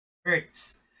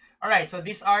 hertz. Alright, so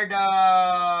these are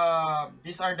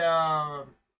the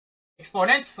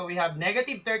exponents. So we have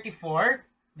negative 34,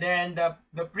 then the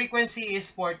frequency is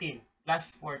 14,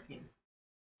 plus 14.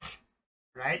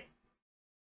 Right?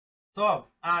 So,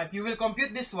 if you will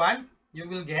compute this one, you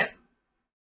will get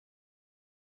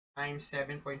times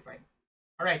 7.5.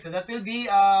 Alright, so that will be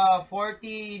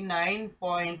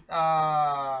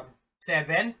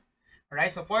 49.7.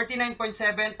 Alright, so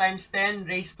 49.7 times 10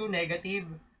 raised to negative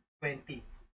 20.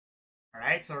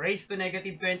 Alright, so raised to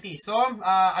negative 20. So,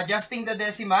 adjusting the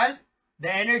decimal, the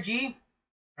energy,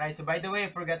 right, so by the way, I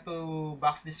forgot to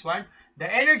box this one. The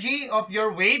energy of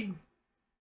your wave,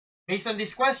 based on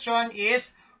this question,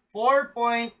 is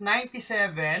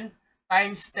 4.97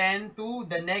 times 10 to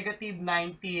the negative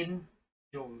 19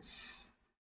 joules.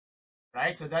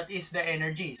 Right, so that is the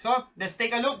energy. So, let's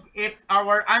take a look if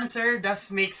our answer does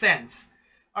make sense.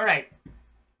 All right.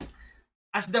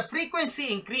 As the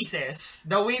frequency increases,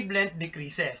 the wavelength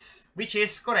decreases, which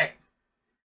is correct.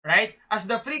 Right? As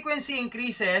the frequency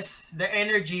increases, the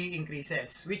energy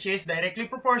increases, which is directly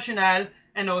proportional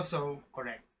and also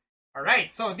correct. All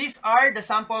right. So these are the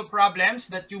sample problems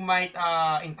that you might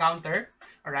encounter.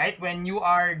 All right, when you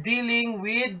are dealing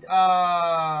with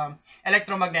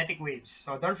electromagnetic waves.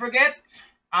 So don't forget,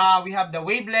 we have the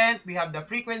wavelength, we have the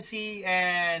frequency,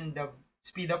 and the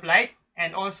speed of light,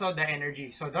 and also the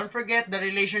energy. So don't forget the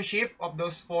relationship of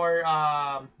those four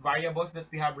variables that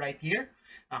we have right here.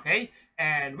 Okay,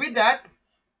 and with that,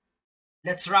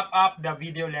 let's wrap up the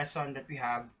video lesson that we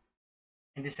have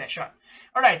in this session.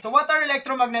 All right, so what are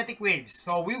electromagnetic waves?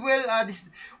 So we will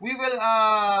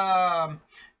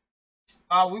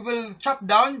chop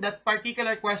down that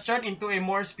particular question into a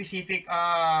more specific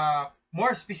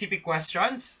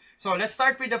questions. So let's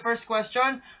start with the first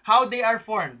question: how they are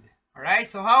formed. All right,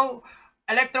 so how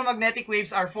electromagnetic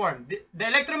waves are formed. The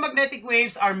electromagnetic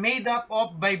waves are made up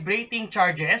of vibrating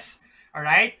charges. All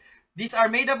right, these are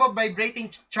made up of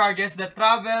vibrating charges that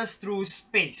travels through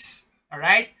space. All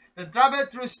right, they travel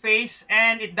through space,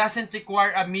 and it doesn't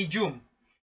require a medium.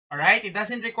 All right, it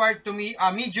doesn't require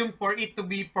a medium for it to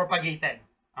be propagated.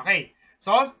 Okay,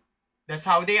 so that's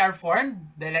how they are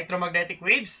formed, the electromagnetic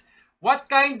waves. What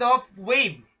kind of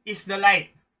wave is the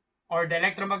light or the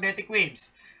electromagnetic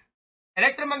waves?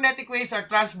 Electromagnetic waves are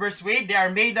transverse wave. They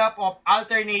are made up of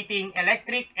alternating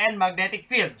electric and magnetic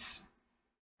fields.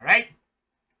 All right,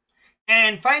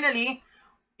 and finally,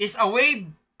 is a wave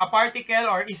a particle,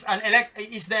 or is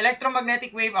the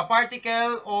electromagnetic wave a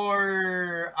particle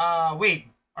or a wave?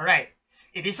 All right,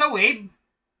 it is a wave,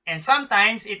 and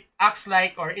sometimes it acts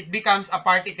like, or it becomes a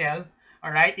particle. All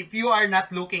right, if you are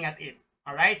not looking at it.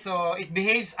 All right, so it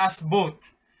behaves as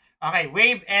both. Okay,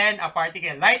 wave and a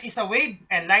particle. Light is a wave,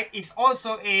 and light is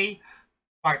also a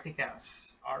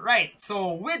particles. All right,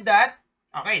 so with that,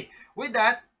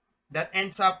 that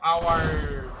ends up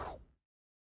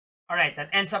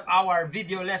our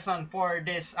video lesson for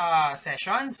this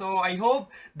session. So I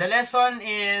hope the lesson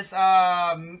is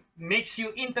makes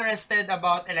you interested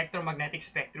about electromagnetic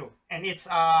spectrum and its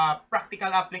practical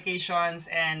applications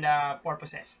and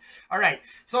purposes. All right.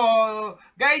 So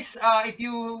guys, if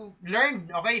you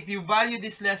learned, if you value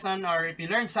this lesson, or if you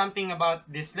learned something about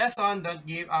this lesson,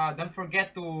 don't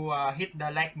forget to hit the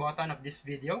like button of this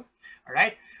video. All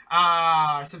right.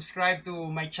 Subscribe to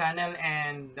my channel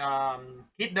and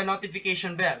hit the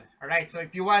notification bell. All right, so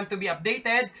if you want to be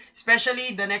updated,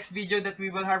 especially the next video that we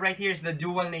will have right here is the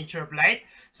dual nature of light.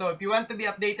 So if you want to be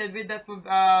updated with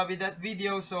that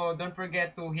video, so don't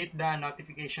forget to hit the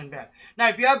notification bell. Now,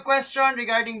 if you have question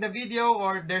regarding the video,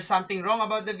 or there's something wrong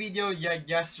about the video,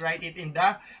 just write it in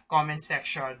the comment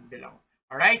section below.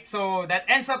 All right, so that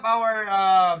ends up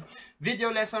our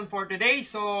video lesson for today.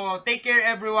 So take care,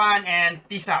 everyone, and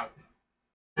peace out.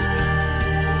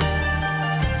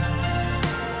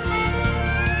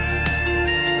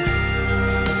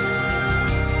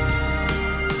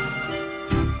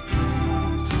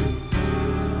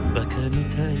 Baka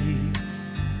mitai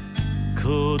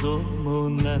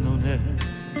kodomo nano ne,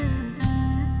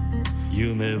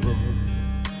 yume wo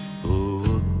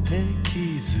ootte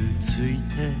kizu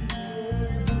tsuite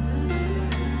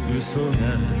嘘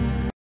が